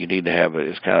 you need to have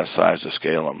it's kind of size to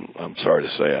scale. I'm sorry to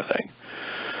say, I think.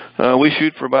 We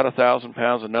shoot for about 1,000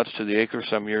 pounds of nuts to the acre.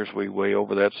 Some years we way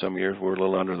over that. Some years we're a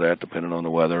little under that, depending on the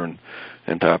weather and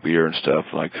type of year and stuff.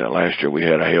 Like last year we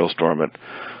had a hailstorm that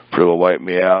pretty well wiped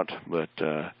me out, but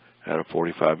out of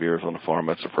 45 years on the farm,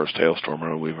 that's the first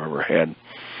hailstorm we've ever had.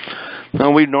 Now,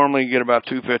 we normally get about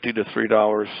 $2.50 to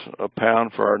 $3 a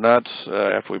pound for our nuts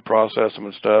after we process them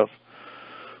and stuff.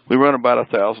 We run about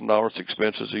 $1,000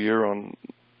 expenses a year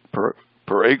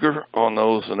per acre on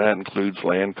those, and that includes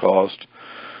land cost,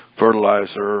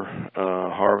 fertilizer,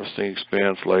 harvesting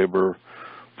expense, labor,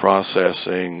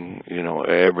 processing,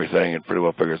 everything. It pretty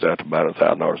well figures out to about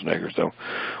 $1,000 an acre. So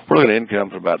we're looking at income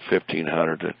for about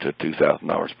 $1,500 to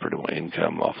 $2,000 pretty well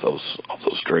income off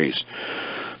those trees.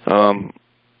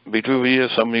 Between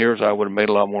years, some years I would have made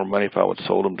a lot more money if I would have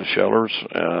sold them to shellers.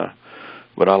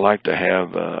 But I like to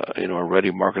have a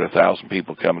ready market, 1,000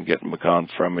 people come and get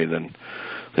pecans from me than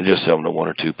just sell them to one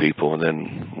or two people. And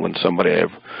then when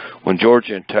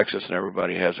Georgia and Texas and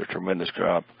everybody has a tremendous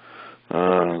crop,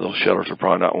 those shellers are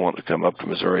probably not wanting to come up to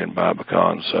Missouri and buy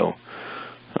pecans. So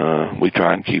we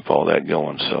try and keep all that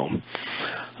going. So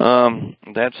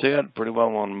that's it pretty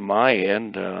well on my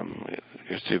end.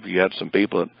 If you got some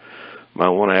people that might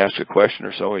want to ask a question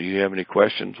or so, or you have any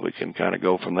questions, we can kind of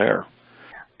go from there.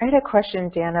 I had a question,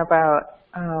 Dan, about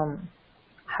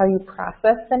how you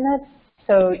process the nuts.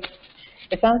 So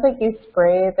it sounds like you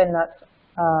spray the nuts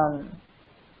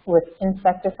with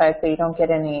insecticide so you don't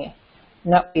get any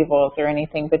nut weevils or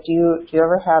anything, but do you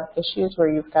ever have issues where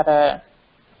you've got to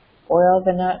boil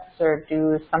the nuts or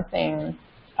do something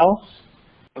else?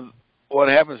 What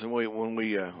happens when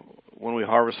we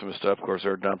harvest them and stuff? Of course,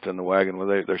 they're dumped in the wagon.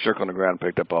 They're circling the ground,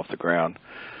 picked up off the ground,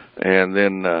 and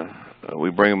then we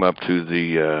bring them up to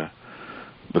the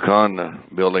pecan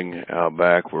building out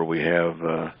back where we have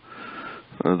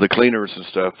the cleaners and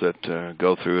stuff that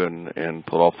go through and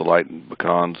pull off the light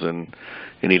pecans and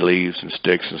any leaves and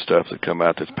sticks and stuff that come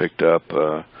out that's picked up.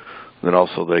 Then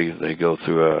also they go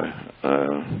through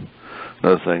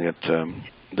another thing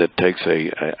that takes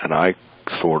an eye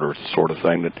sorter sort of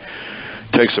thing that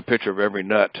takes a picture of every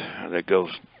nut that goes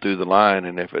through the line,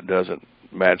 and if it doesn't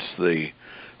match the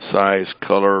size,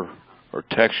 color, or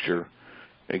texture,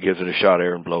 it gives it a shot of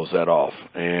air and blows that off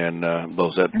and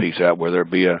blows that piece out, where there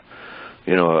be a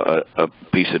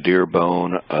piece of deer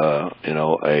bone, a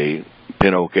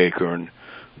pin oak acorn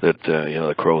that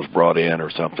the crows brought in or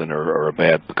something, or a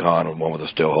bad pecan or one with the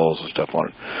still holes and stuff on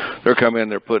it. They're coming in,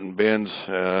 they're put in bins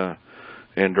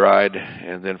and dried,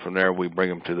 and then from there we bring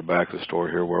them to the back of the store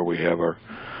here where we have our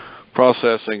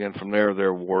processing, and from there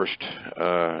they're washed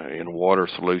in water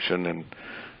solution, and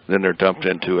then they're dumped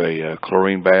into a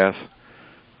chlorine bath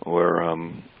where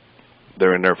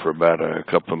they're in there for about a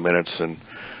couple of minutes, and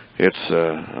it's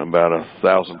about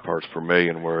 1,000 parts per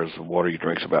million, whereas the water you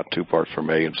drink is about 2 parts per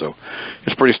million. So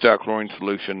it's pretty stout chlorine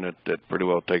solution that pretty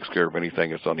well takes care of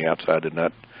anything that's on the outside of the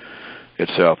nut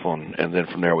itself. And then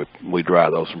from there we dry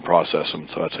those and process them.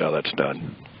 So that's how that's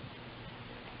done.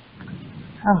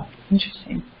 Oh,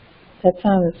 interesting. That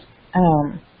sounds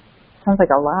like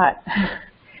a lot.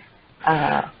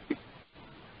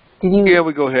 Yeah,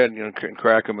 we go ahead and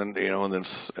crack them and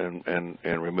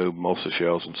and remove most of the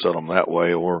shells and sell them that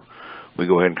way, or we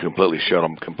go ahead and completely shut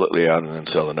them completely out and then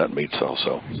sell the nut meats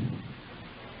also.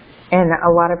 And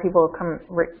a lot of people come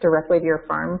directly to your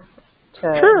farm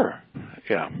to... Sure.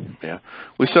 Yeah.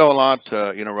 We sell a lot,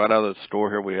 right out of the store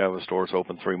here. We have a store that's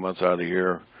open 3 months out of the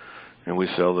year, and we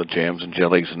sell the jams and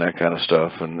jellies and that kind of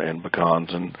stuff, and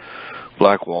pecans and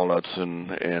black walnuts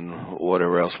and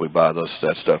whatever else we buy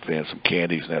that stuff in, some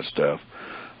candies and that stuff.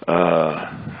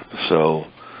 So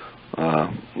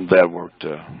that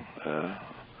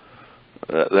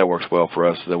works well for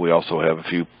us. Then we also have a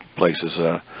few places.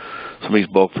 Some of these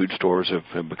bulk food stores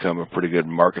have become a pretty good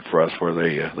market for us, where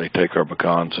they take our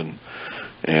pecans and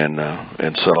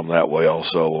sell them that way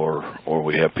also, or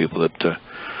we have people that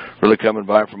really come and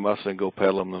buy from us and go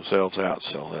peddle them themselves out.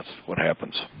 So that's what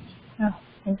happens. Oh,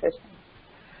 interesting.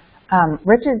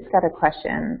 Richard's got a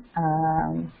question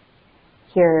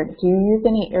here. Do you use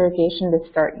any irrigation to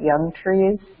start young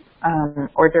trees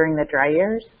or during the dry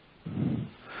years?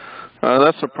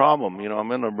 That's a problem.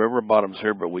 I'm in the river bottoms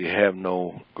here, but we have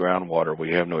no groundwater.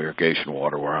 We have no irrigation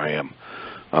water where I am.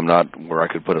 I'm not where I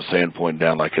could put a sand point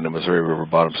down like in the Missouri river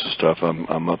bottoms and stuff.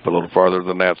 I'm up a little farther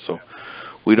than that, so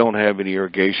we don't have any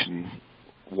irrigation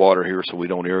water here, so we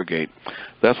don't irrigate.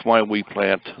 That's why we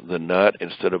plant the nut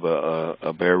instead of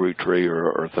a bare root tree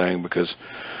or thing, because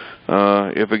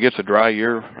if it gets a dry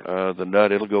year, the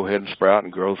nut, it'll go ahead and sprout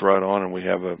and grows right on, and we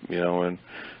have and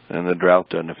the drought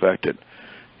doesn't affect it.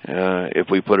 If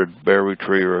we put a bare root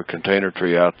tree or a container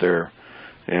tree out there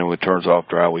and it turns off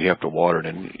dry, we have to water it.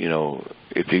 And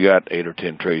if you got 8 or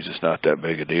 10 trees, it's not that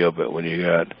big a deal. But when you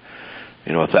got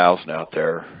 1,000 out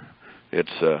there,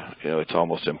 it's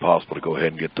almost impossible to go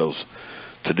ahead and get those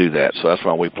to do that. So that's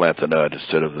why we plant the nut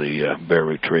instead of the bare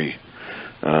root tree.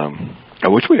 I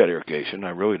wish we had irrigation, I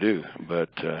really do, but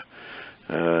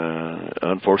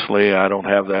unfortunately I don't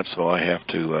have that, so I have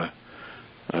to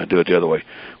do it the other way.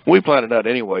 We plant a nut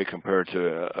anyway compared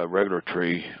to a regular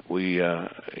tree. We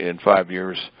in 5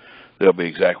 years they'll be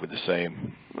exactly the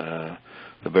same.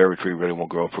 The berry tree really won't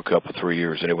grow for a couple, 3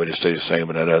 years anyway. They stay the same,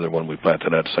 and that other one we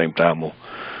planted at the same time we'll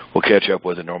catch up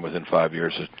with it. Normally within 5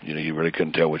 years, you really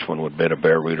couldn't tell which one would have been a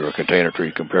bare root or a container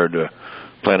tree compared to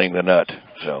planting the nut.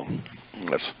 So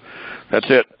that's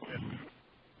it.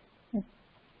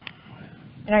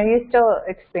 And are you still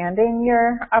expanding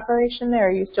your operation there?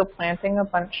 Are you still planting a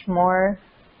bunch more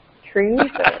trees?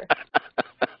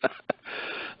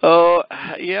 Oh,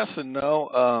 yes and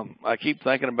no. I keep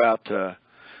thinking about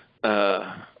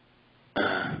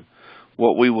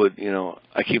what we would,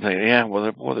 I keep thinking,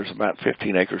 there's about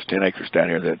 15 acres, 10 acres down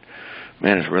here that,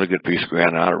 man, it's a really good piece of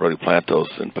ground. I ought to really plant those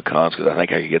in pecans because I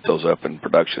think I could get those up in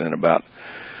production in about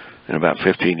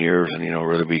 15 years and,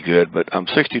 really be good. But I'm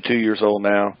 62 years old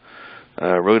now.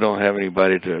 Really don't have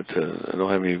anybody my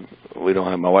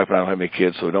wife and I don't have any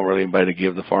kids, so we don't really have anybody to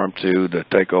give the farm to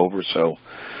take over. So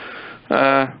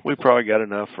We probably got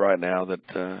enough right now that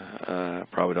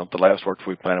probably don't. The last orchard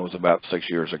we planted was about 6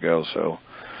 years ago, so,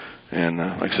 and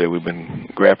like I say, we've been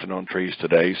grafting on trees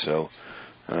today, so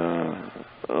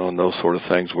on those sort of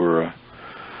things, we're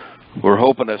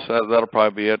hoping that'll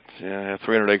probably be it.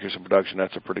 300 acres in production.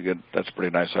 That's a pretty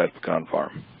nice sized pecan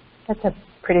farm. That's a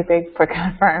pretty big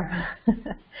pecan farm.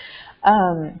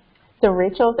 So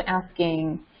Rachel's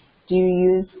asking, do you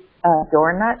use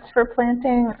door nuts for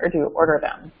planting, or do you order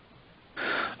them?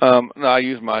 No, I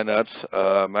use my nuts.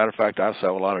 Matter of fact, I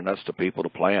sell a lot of nuts to people to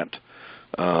plant.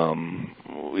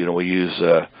 We use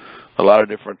a lot of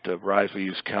different varieties. We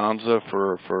use Kanza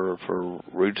for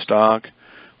rootstock.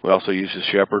 We also use the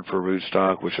Shepard for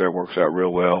rootstock, which that works out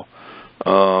real well.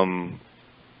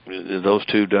 Those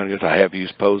two done good. I have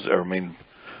used Pawnee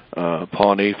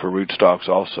for rootstocks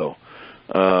also.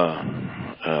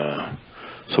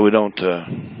 So we don't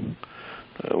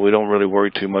really worry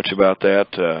too much about that.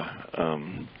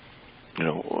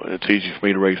 It's easy for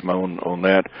me to raise my own on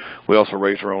that. We also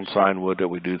raise our own signwood that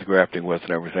we do the grafting with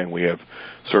and everything. We have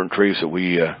certain trees that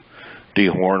we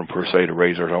dehorn per se to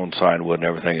raise our own signwood and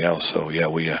everything else. So yeah,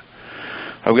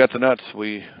 I've got the nuts.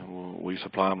 We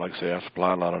supply them. Like I say, I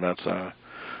supply a lot of nuts. I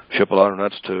ship a lot of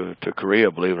nuts to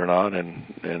Korea, believe it or not,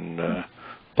 and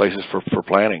places for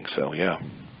planting. So yeah.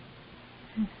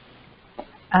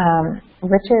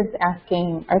 Richard's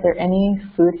asking, are there any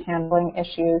food handling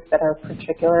issues that are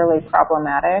particularly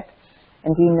problematic?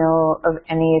 And do you know of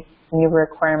any new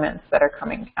requirements that are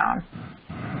coming down?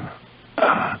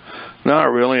 Not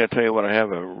really. I tell you what, I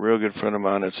have a real good friend of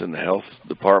mine that's in the health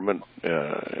department,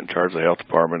 in charge of the health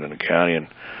department in the county,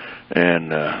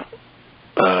 and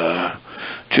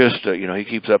he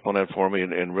keeps up on that for me.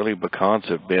 And really, pecans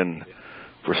have been,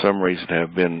 for some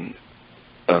reason,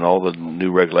 and all the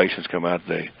new regulations come out,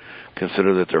 they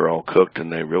consider that they're all cooked,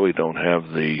 and they really don't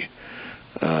have the,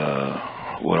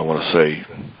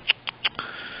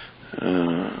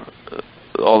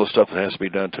 all the stuff that has to be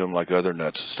done to them like other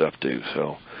nuts and stuff do.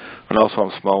 So, and also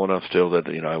I'm small enough still that,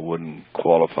 I wouldn't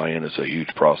qualify in as a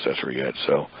huge processor yet.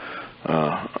 So,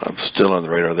 I'm still on the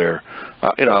radar there.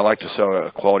 I like to sell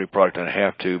a quality product, and I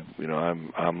have to.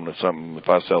 If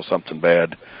I sell something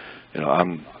bad,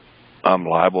 I'm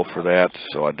liable for that,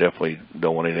 so I definitely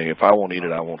don't want anything. If I won't eat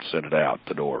it, I won't send it out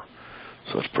the door.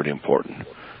 So it's pretty important.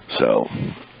 So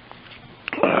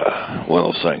one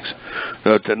of those things.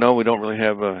 No, we don't really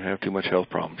have too much health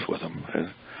problems with them.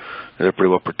 And they're pretty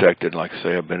well protected. Like I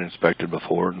say, I've been inspected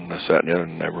before, and this, that, and the other,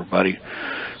 and everybody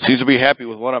seems to be happy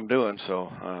with what I'm doing.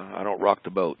 So I don't rock the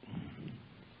boat.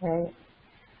 Right.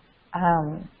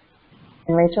 And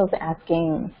Rachel's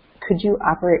asking, could you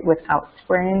operate without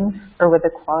spraying, or would the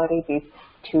quality be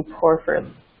too poor for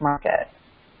market?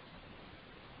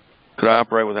 Could I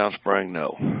operate without spraying?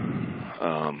 No.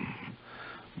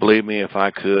 Believe me, if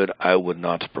I could, I would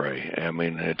not spray. I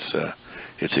mean,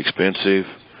 it's expensive.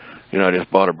 I just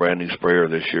bought a brand new sprayer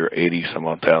this year,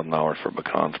 $80,000 for a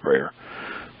pecan sprayer.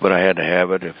 But I had to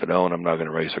have it. If I don't, I'm not going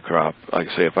to raise a crop. Like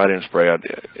I say, if I didn't spray,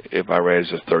 if I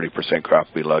raised a 30% crop,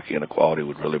 I'd be lucky, and the quality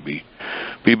would really be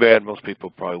bad. Most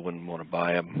people probably wouldn't want to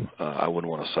buy them. I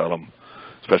wouldn't want to sell them,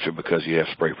 especially because you have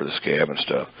to spray for the scab and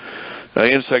stuff. Now,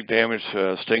 insect damage,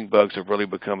 sting bugs have really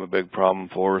become a big problem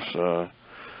for us.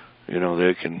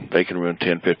 They can ruin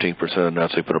 10-15% of the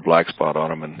nuts. They put a black spot on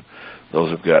them, and those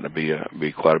have gotten to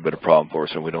be quite a bit of problem for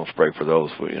us, and we don't spray for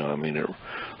those.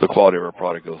 The quality of our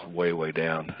product goes way, way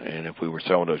down. And if we were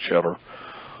selling to a shelter,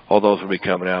 all those would be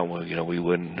coming out. We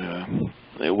wouldn't.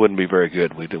 It wouldn't be very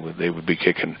good. They would be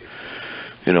kicking,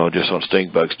 just on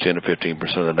stink bugs, 10 to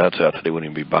 15% of the nuts out that they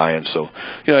wouldn't even be buying. So,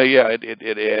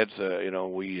 it adds.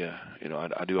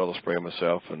 I do all the spraying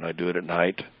myself, and I do it at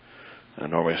night. I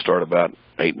normally start about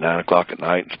 8, 9 o'clock at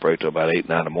night and spray till about 8,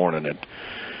 9 in the morning. It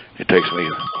takes me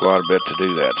quite a bit to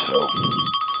do that.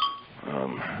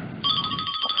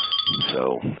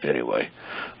 So anyway,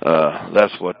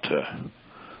 that's what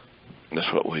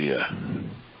we.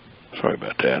 Sorry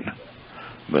about that.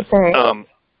 But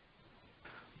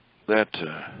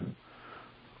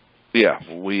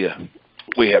we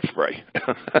have spray.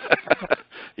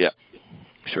 Yeah,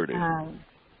 sure do.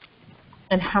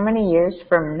 And how many years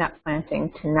from nut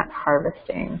planting to nut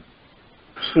harvesting?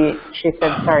 She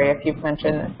said, sorry if you've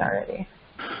mentioned this already.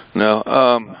 No,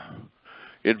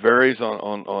 it varies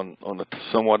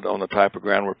somewhat on the type of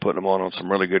ground we're putting them on. On some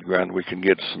really good ground, we can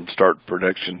get some start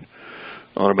production.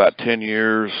 On about 10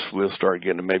 years, we'll start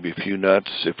getting maybe a few nuts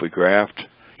if we graft.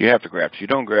 You have to graft. If you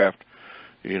don't graft,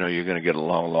 you're going to get a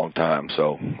long, long time.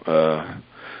 So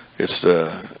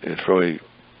it's really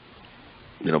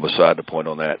beside the point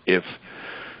on that. If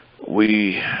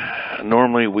we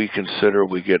normally consider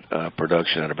we get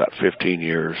production at about 15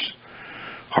 years.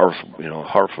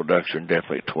 Harvest production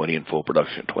definitely 20, and full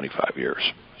production 25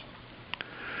 years.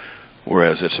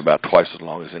 Whereas it's about twice as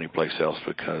long as any place else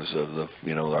because of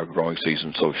our growing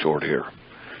season's so short here,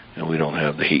 and we don't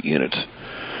have the heat units.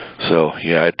 So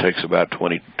yeah, it takes about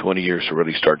 20 years to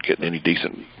really start getting any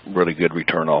decent, really good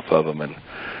return off of them,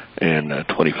 and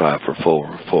 25 for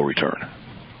full return.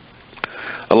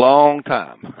 A long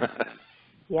time.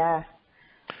 Yeah.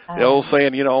 The old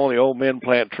saying, only old men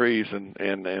plant trees, and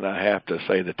I have to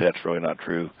say that that's really not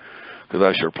true, because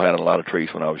I sure planted a lot of trees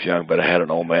when I was young, but I had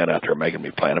an old man out there making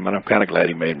me plant them, and I'm kind of glad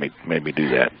he made me do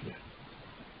that.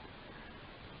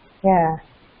 Yeah.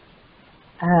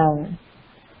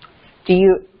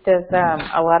 Does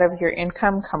a lot of your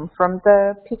income come from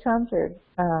the pecans, or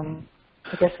I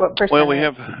guess what percentage? Well,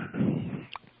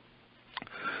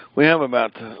 we have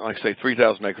about, like I say,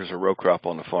 3,000 acres of row crop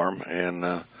on the farm, and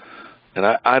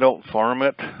I don't farm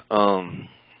it.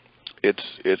 It's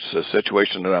a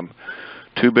situation that I'm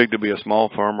too big to be a small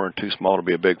farmer and too small to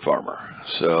be a big farmer.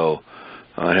 So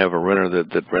I have a renter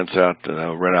that rents out,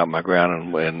 rent out my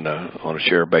ground and on a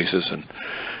share basis,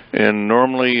 and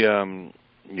normally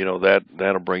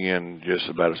that'll bring in just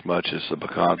about as much as the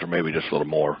pecans, or maybe just a little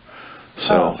more.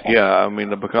 So yeah, I mean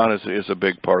the pecan is a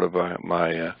big part of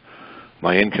my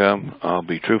income. I'll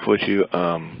be truthful with you.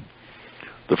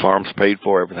 The farm's paid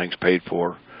for, everything's paid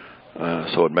for,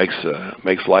 so it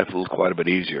makes life quite a bit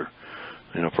easier.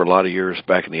 For a lot of years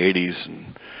back in the 80s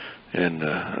and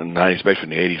 90s, especially in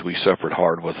the 80s, we suffered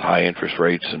hard with high interest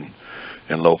rates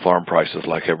and low farm prices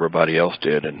like everybody else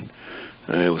did, and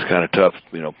it was kind of tough,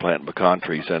 planting pecan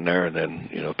trees in there and then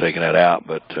taking that out.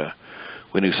 But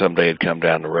we knew someday it'd come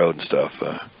down the road and stuff.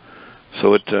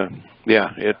 So it's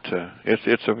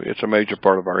a major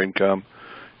part of our income.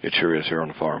 It sure is here on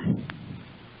the farm.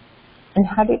 And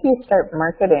how did you start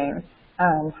marketing?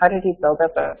 How did you build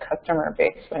up a customer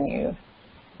base when you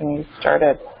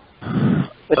started?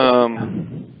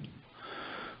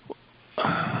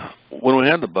 When we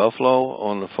had the buffalo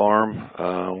on the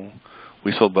farm,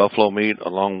 we sold buffalo meat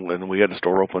and we had the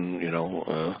store open,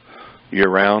 year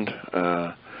round.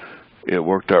 It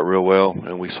worked out real well,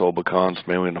 and we sold pecans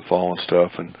mainly in the fall and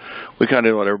stuff. And we kind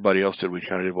of did what everybody else did. We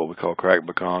kind of did what we call cracked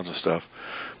pecans and stuff.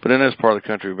 But in this part of the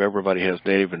country, everybody has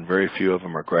native, and very few of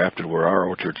them are grafted. Where our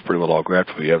orchard's pretty well all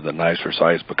grafted. We have the nicer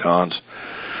sized pecans.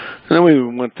 And then we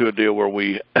went through a deal where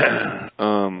we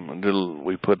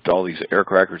put all these air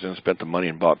crackers in, spent the money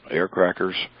and bought air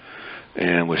crackers,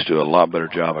 and we do a lot better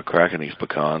job of cracking these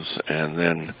pecans. And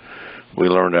then we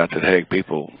learned out that, hey,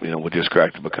 people, would just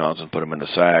crack the pecans and put them in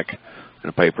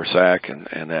a paper sack,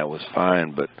 and that was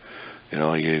fine. But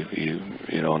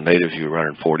natives, you're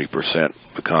running 40%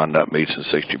 pecan nut meats and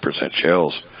 60%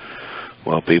 shells.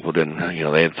 Well, people didn't,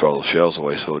 they'd throw those shells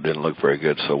away, so it didn't look very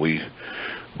good. So we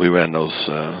ran those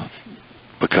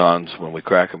pecans when we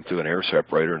crack them through an air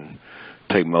separator and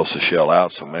take most of the shell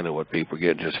out. So mainly what people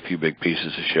get just a few big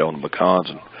pieces of shell in the pecans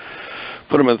and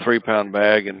put them in a 3-pound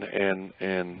bag and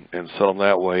sell them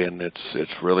that way. And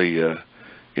it's really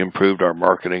improved our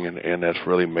marketing, and that's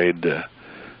really made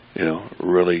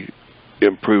really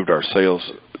improved our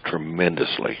sales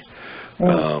tremendously. We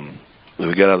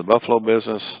got out of the buffalo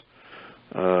business,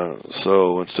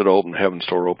 so instead of having the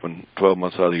store open 12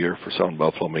 months out of the year for selling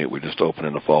buffalo meat, we just opened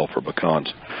in the fall for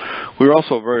pecans. We were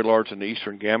also very large in the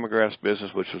eastern gamma grass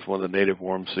business, which was one of the native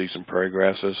warm season prairie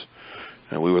grasses,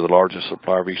 and we were the largest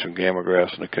supplier of eastern gamma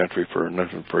grass in the country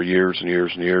for years and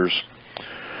years and years.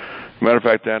 Matter of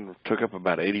fact, that took up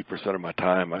about 80% of my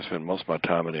time. I spent most of my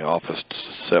time in the office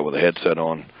sat with a headset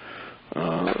on,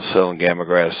 selling gamma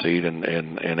grass seed and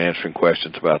answering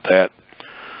questions about that.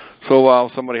 So while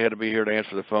somebody had to be here to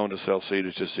answer the phone to sell seed,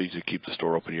 it's just easy to keep the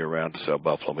store open year-round to sell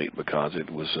buffalo meat and pecans.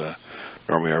 It was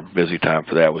normally our busy time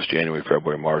for that was January,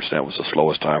 February, March. That was the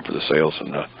slowest time for the sales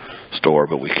in the store,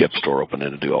 but we kept the store open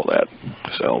and to do all that.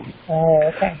 So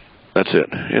okay. That's it.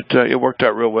 It worked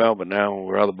out real well, but now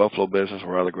we're out of the buffalo business,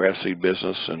 we're out of the grass seed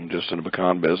business, and just in the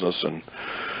pecan business. And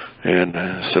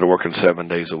instead of working 7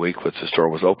 days a week, which the store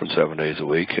was open 7 days a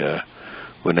week,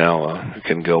 we now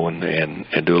can go and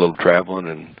do a little traveling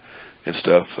and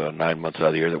stuff 9 months out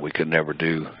of the year that we could never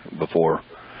do before.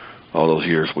 All those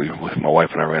years, my wife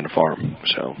and I ran the farm.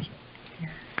 So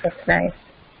that's nice.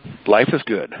 Life is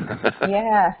good.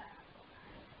 Yeah.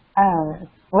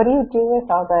 What do you do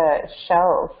with all the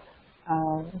shells?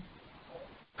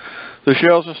 The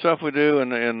shells and stuff we do,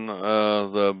 and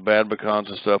the bad pecans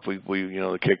and stuff we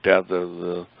kicked out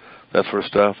the that sort of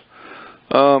stuff.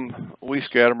 We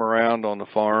scatter them around on the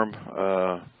farm.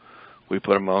 we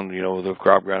put them on, the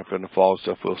crop ground in the fall and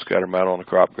stuff. We'll scatter them out on the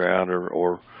crop ground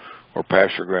or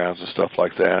pasture grounds and stuff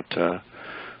like that.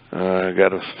 I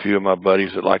got a few of my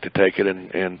buddies that like to take it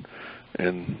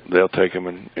and they'll take them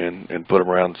and put them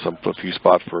around a few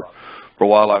spots for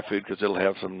wildlife food, because it'll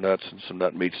have some nuts and some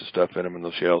nut meats and stuff in them, and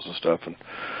the shells and stuff, and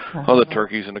all the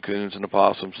turkeys and the coons and the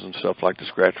possums and stuff like to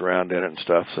scratch around in it and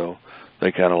stuff. So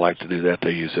they kind of like to do that. They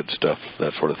use it and stuff,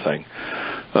 that sort of thing.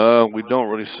 We don't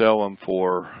really sell them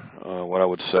for what I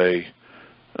would say,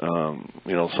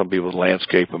 some people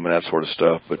landscape them and that sort of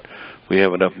stuff, but we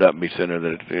have enough nut meats in there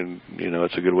that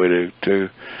it's a good way to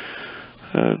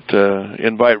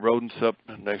invite rodents up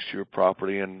next to your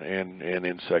property and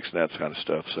insects and that kind of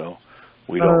stuff. So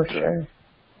we don't. Sure.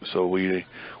 So we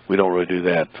don't really do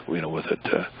that, with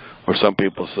it. Or some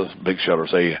people, big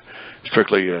shellers, they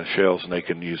strictly shells, and they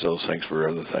can use those things for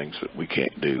other things that we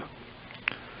can't do.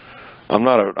 I'm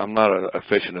not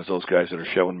efficient as those guys that are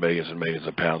shelling millions and millions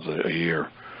of pounds a year,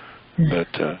 but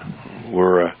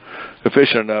we're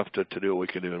efficient enough to do what we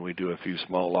can do, and we do a few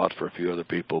small lots for a few other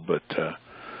people, but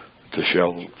to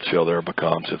shell their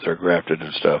pecans if they're grafted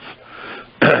and stuff,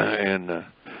 and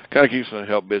kind of keeps them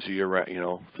help busy year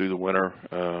round, through the winter,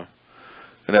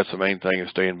 and that's the main thing, is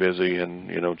staying busy. And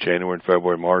January and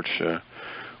February, March,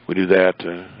 we do that,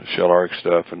 shell arc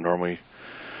stuff, and normally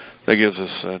that gives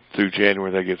us through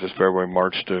January, that gives us February,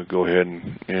 March to go ahead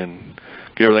and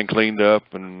get everything cleaned up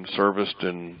and serviced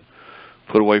and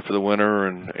put away for the winter,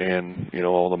 and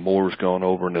all the mowers gone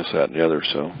over and this, that, and the other.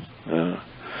 So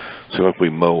if we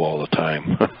mow all the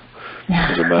time,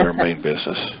 it's about our main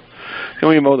business. And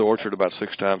we mow the orchard about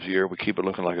 6 times a year. We keep it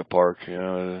looking like a park. We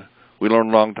learned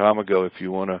a long time ago, if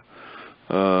you want to,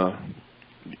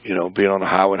 being on the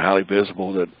highway and highly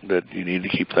visible, that you need to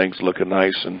keep things looking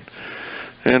nice,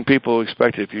 and people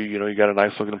expect it. If you got a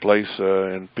nice looking place,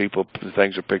 and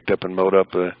things are picked up and mowed up,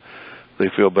 they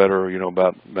feel better,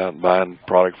 about buying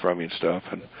product from you and stuff.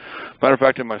 And matter of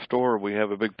fact, in my store, we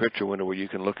have a big picture window where you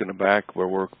can look in the back where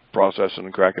we're processing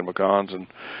and cracking pecans and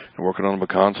working on the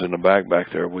pecans in the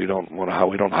back there. We don't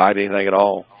hide anything at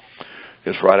all.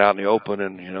 It's right out in the open,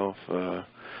 and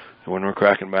when we're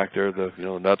cracking back there, the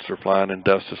nuts are flying and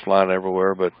dust is flying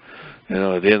everywhere. But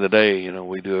at the end of the day,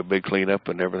 we do a big cleanup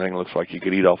and everything looks like you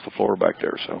could eat off the floor back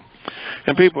there. So,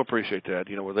 and people appreciate that,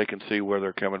 where they can see where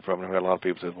they're coming from. And I've had a lot of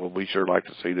people say, "Well, we sure like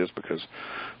to see this because,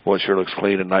 it sure looks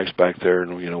clean and nice back there,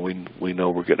 and we know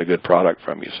we're getting a good product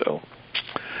from you." So,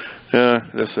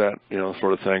 that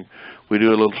sort of thing. We do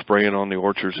a little spraying on the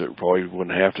orchards that we probably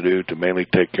wouldn't have to do, to mainly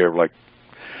take care of like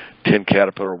 10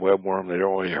 caterpillar webworm. They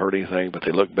don't really hurt anything, but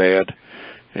they look bad.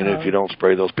 And if you don't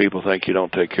spray, those people think you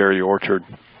don't take care of your orchard.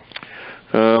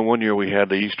 One year we had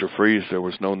the Easter freeze. There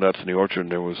was no nuts in the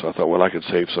orchard. And I thought, well, I could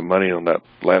save some money on that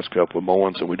last couple of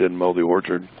mowings, and we didn't mow the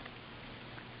orchard.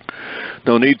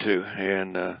 No need to.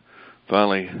 And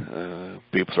finally,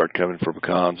 people started coming for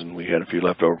pecans, and we had a few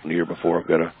left over from the year before. I've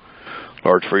got a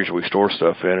large freezer we store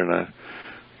stuff in,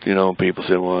 and people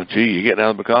said, "Well, gee, you're getting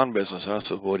out of the pecan business." I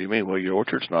said, "What do you mean?" "Well, your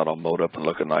orchard's not all mowed up and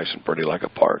looking nice and pretty like a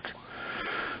park."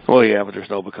 "Well, yeah, but there's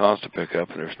no pecans to pick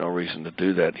up, and there's no reason to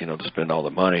do that, to spend all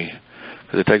the money,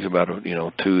 because it takes about,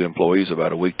 2 employees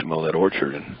about a week to mow that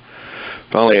orchard." And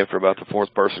finally, after about the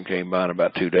 4th person came by in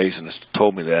about 2 days and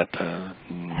told me that,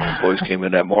 my employees came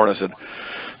in that morning and said,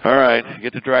 "All right,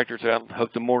 get the tractors out,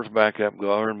 hook the mowers back up,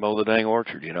 go over and mow the dang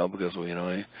orchard, because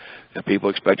if people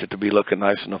expect it to be looking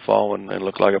nice in the fall and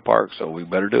look like a park, so we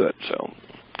better do it." So,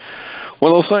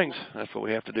 one of those things. That's what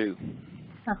we have to do.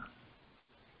 Huh.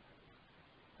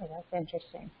 Oh, that's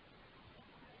interesting.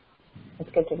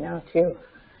 It's good to know too.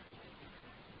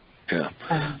 Yeah.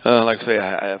 Like I say,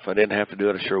 if I didn't have to do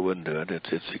it, I sure wouldn't do it.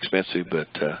 It's expensive, but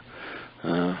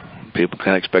people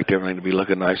kind of expect everything to be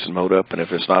looking nice and mowed up, and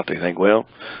if it's not, they think, well,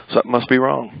 something must be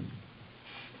wrong.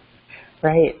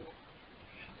 Right.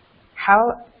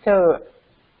 So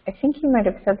I think you might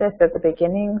have said this at the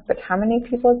beginning, but how many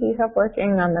people do you have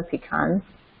working on the pecans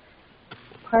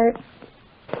part?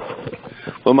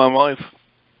 Well, my wife,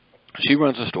 she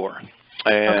runs a store,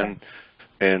 and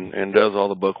does all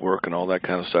the book work and all that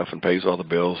kind of stuff, and pays all the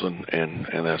bills and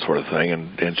that sort of thing.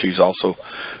 And she's also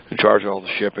in charge of all the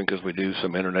shipping, because we do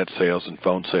some internet sales and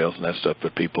phone sales and that stuff,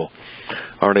 but people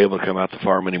aren't able to come out to the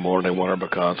farm anymore, and they want our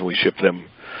pecans, and we ship them,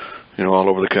 all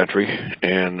over the country,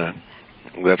 and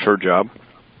that's her job.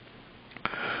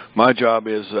 My job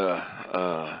is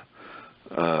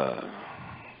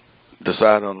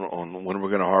decide on when we're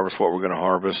going to harvest, what we're going to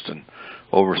harvest, and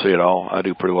oversee it all. I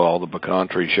do pretty well all the pecan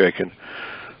tree shaking.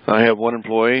 I have one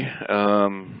employee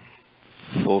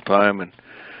full time,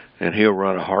 and he'll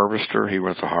run a harvester. He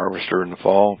runs a harvester in the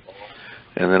fall,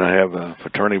 And then I have a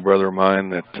fraternity brother of mine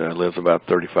that lives about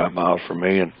 35 miles from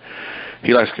me, and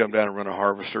he likes to come down and run a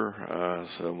harvester.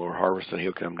 So when we're harvesting,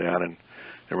 he'll come down and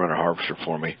run a harvester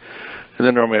for me. And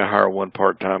then normally I hire one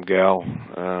part-time gal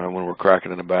when we're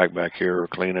cracking in the back here or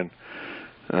cleaning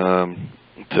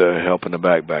to help in the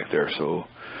back there. So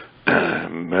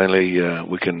mainly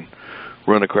we can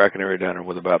run the cracking area down there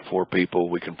with about 4 people.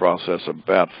 We can process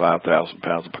about 5,000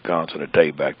 pounds of pecans in a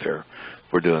day back there.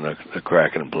 We're doing the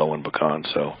cracking and blowing pecans.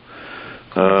 So,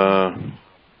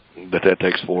 but that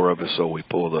takes 4 of us. So we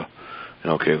pull the.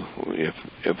 Okay,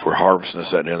 if we're harvesting this,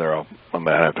 that, and the other, I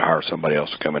might have to hire somebody else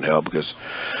to come and help, because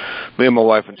me and my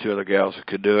wife and 2 other gals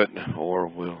could do it, or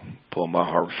we'll pull my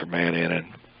harvester man in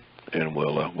and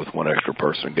we'll with 1 extra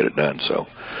person get it done. So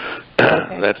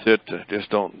okay. That's it.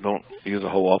 Just don't use a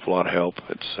whole awful lot of help.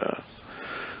 It's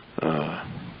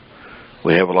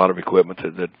we have a lot of equipment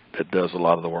that does a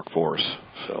lot of the work for us,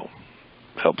 so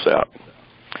helps out.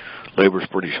 Labor's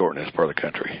pretty short in this part of the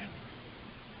country.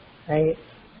 Right.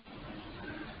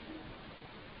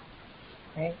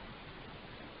 Right.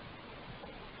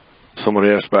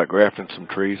 Somebody asked about grafting some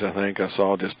trees, I think I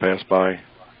saw just pass by.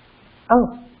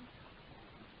 Oh.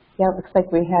 Yeah, it looks like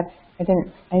we had, I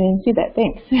didn't see that,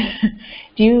 thanks.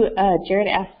 Do you, Jared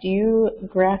asked, do you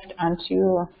graft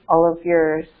onto all of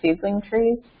your seedling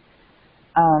trees?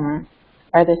 Are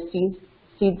the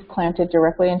seeds planted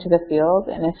directly into the field?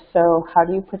 And if so, how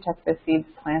do you protect the seeds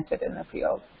planted in the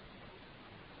field?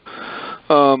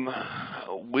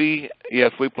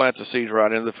 Yes, we plant the seeds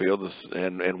right into the field,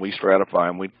 and we stratify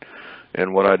them.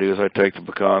 And what I do is I take the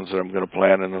pecans that I'm going to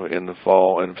plant in the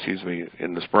fall, and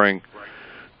in the spring,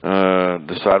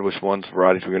 decide which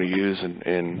varieties we're going to use,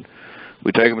 and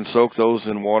we take them and soak those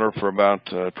in water for about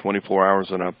 24 hours,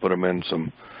 and I put them in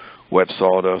some wet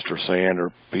sawdust or sand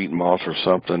or peat and moss or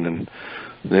something, and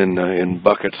then in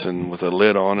buckets and with a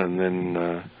lid on, and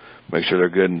then make sure they're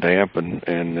good and damp, and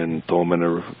then throw them in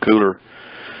a cooler.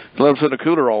 Let them sit in the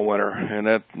cooler all winter, and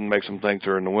that makes them think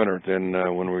they're in the winter. Then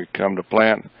when we come to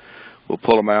plant, we'll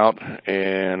pull them out,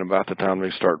 and about the time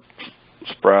they start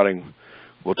sprouting,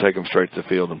 we'll take them straight to the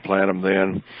field and plant them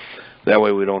then. That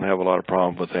way we don't have a lot of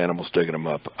problems with animals digging them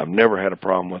up. I've never had a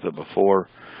problem with it before.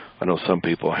 I know some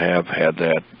people have had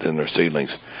that in their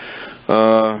seedlings.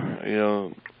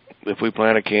 If we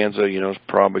plant a Kansas, it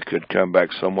probably could come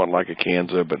back somewhat like a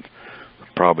Kansas, but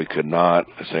probably could not.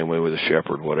 The same way with a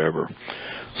Shepard, whatever.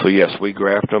 So yes, we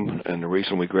graft them, and the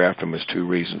reason we graft them is 2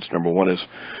 reasons. Number 1 is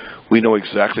we know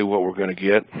exactly what we're going to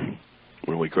get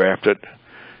when we graft it,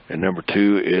 and number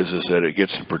 2 is that it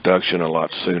gets in production a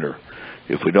lot sooner.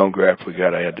 If we don't graft,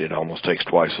 it almost takes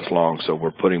twice as long. So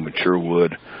we're putting mature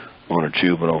wood on a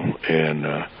juvenile, and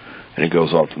it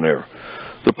goes on from there.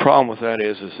 The problem with that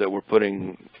is that we're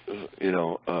putting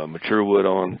mature wood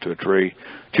onto a tree.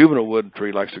 Juvenile wood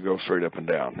tree likes to go straight up and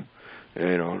down.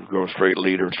 Grow straight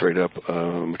leader and straight up.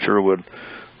 Mature wood,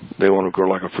 they want to grow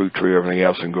like a fruit tree, everything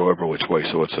else, and grow every which way.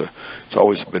 So it's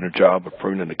always been a job of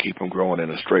pruning to keep them growing in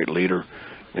a straight leader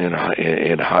in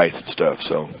height and stuff.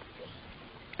 So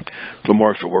it's a little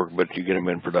more extra work, but you get them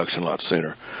in production a lot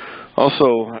sooner.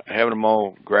 Also, having them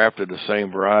all grafted the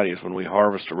same varieties. When we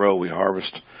harvest a row, we're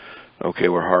harvesting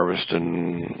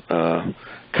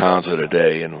cons a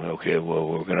day, and we're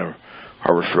going to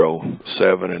harvest row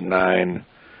 7 and 9.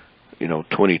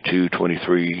 22,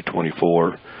 23,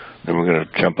 24. Then we're going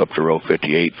to jump up to row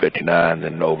 58, 59,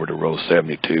 then over to row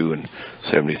 72 and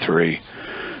 73.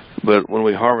 But when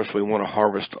we harvest, we want to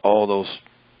harvest all those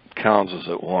counses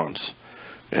at once.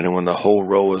 And then when the whole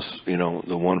row is,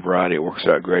 the one variety, it works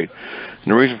out great.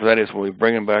 And the reason for that is when we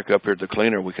bring them back up here to the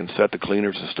cleaner, we can set the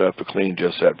cleaners and stuff to clean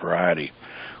just that variety.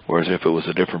 Whereas if it was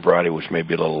a different variety, which may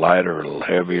be a little lighter, a little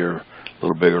heavier, a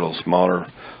little bigger, a little smaller,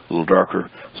 a little darker,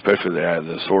 especially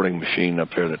the sorting machine up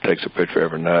there that takes a picture of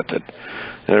every nut, that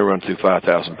they run through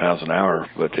 5,000 pounds an hour,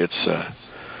 but it's,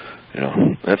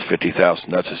 that's 50,000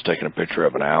 nuts it's taking a picture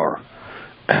of an hour.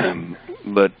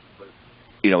 But,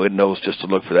 it knows just to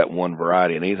look for that one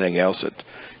variety, and anything else that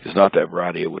is not that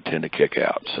variety, it would tend to kick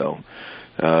out. So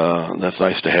that's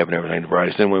nice to have in everything, the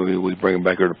varieties. Then when we bring them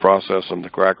back here to process them, the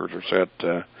crackers are set,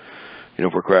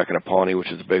 if we're cracking a Pawnee,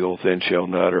 which is a big old thin shell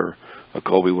nut, or a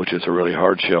Colby, which is a really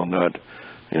hard shell nut,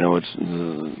 it's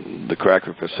the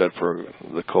cracker is set for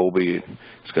the Colby.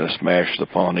 It's going to smash the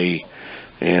Pawnee,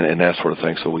 and that sort of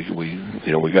thing. So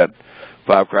we got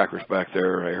 5 crackers back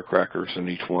there, air crackers, and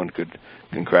each one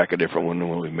can crack a different one. And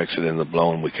when we mix it in the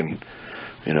blown, we can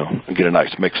get a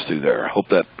nice mix through there. I hope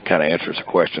that kind of answers the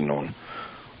question on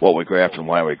what we graft and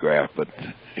why we graft. But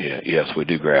yes, we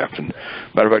do graft. And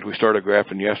matter of fact, we started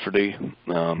grafting yesterday.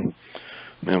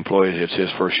 employees. It's his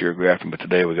first year grafting, but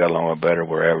today we got along a lot better.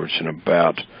 We're averaging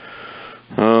about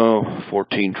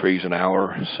 14 trees an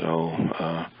hour. So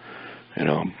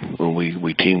when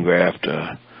we team graft,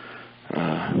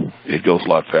 it goes a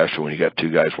lot faster when you got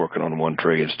 2 guys working on one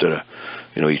tree instead of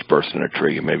each person in a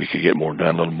tree. Maybe you could get more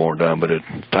done, a little more done, but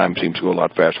time seems to go a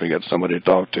lot faster when you got somebody to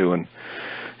talk to and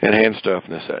hand stuff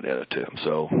and this, that, and the other to them.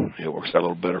 So it works out a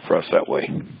little better for us that way.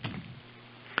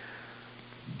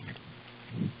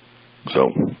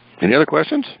 So, any other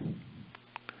questions?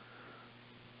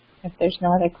 If there's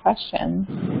no other questions.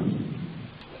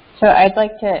 So I'd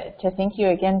like to thank you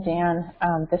again, Dan.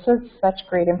 This was such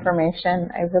great information.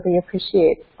 I really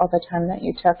appreciate all the time that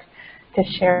you took to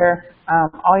share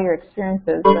all your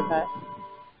experiences with us.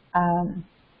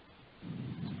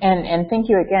 And thank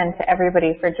you again to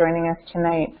everybody for joining us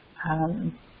tonight.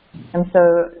 I'm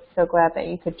so glad that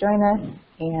you could join us,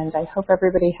 and I hope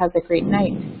everybody has a great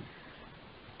night.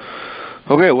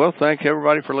 Okay, well, thank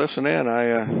everybody for listening in.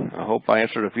 I hope I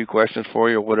answered a few questions for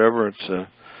you or whatever. It's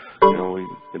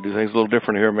we do things a little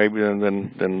different here maybe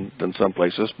than some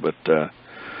places, but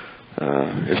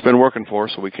it's been working for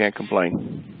us, so we can't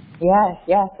complain. Yeah,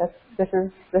 this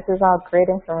is all great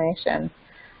information.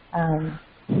 And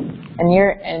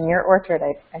your orchard,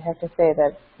 I have to say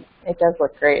that it does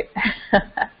look great.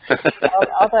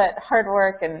 all that hard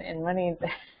work and money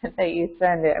that you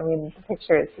spend, I mean, the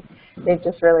pictures, they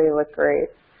just really look great.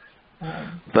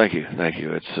 Thank you.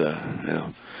 It's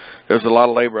there's a lot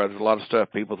of labor, there's a lot of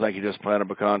stuff. People think you just plant a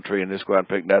pecan tree and just go out and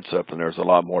pick nuts up, and there's a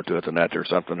lot more to it than that. There's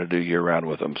something to do year-round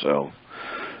with them. So,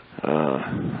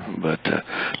 but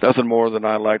nothing more than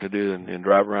I like to do than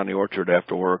drive around the orchard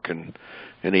after work and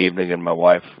in the evening. And my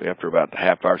wife, after about a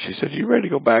half hour, she said, "You ready to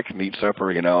go back and eat supper?"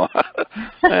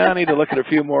 I need to look at a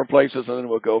few more places, and then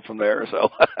we'll go from there. So.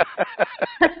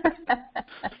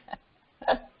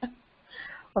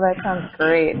 Well, that sounds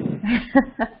great.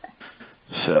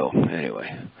 So,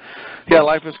 anyway. Yeah,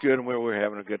 life is good, and we're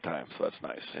having a good time, so that's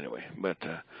nice. Anyway, but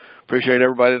appreciate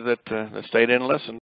everybody that stayed in and listened.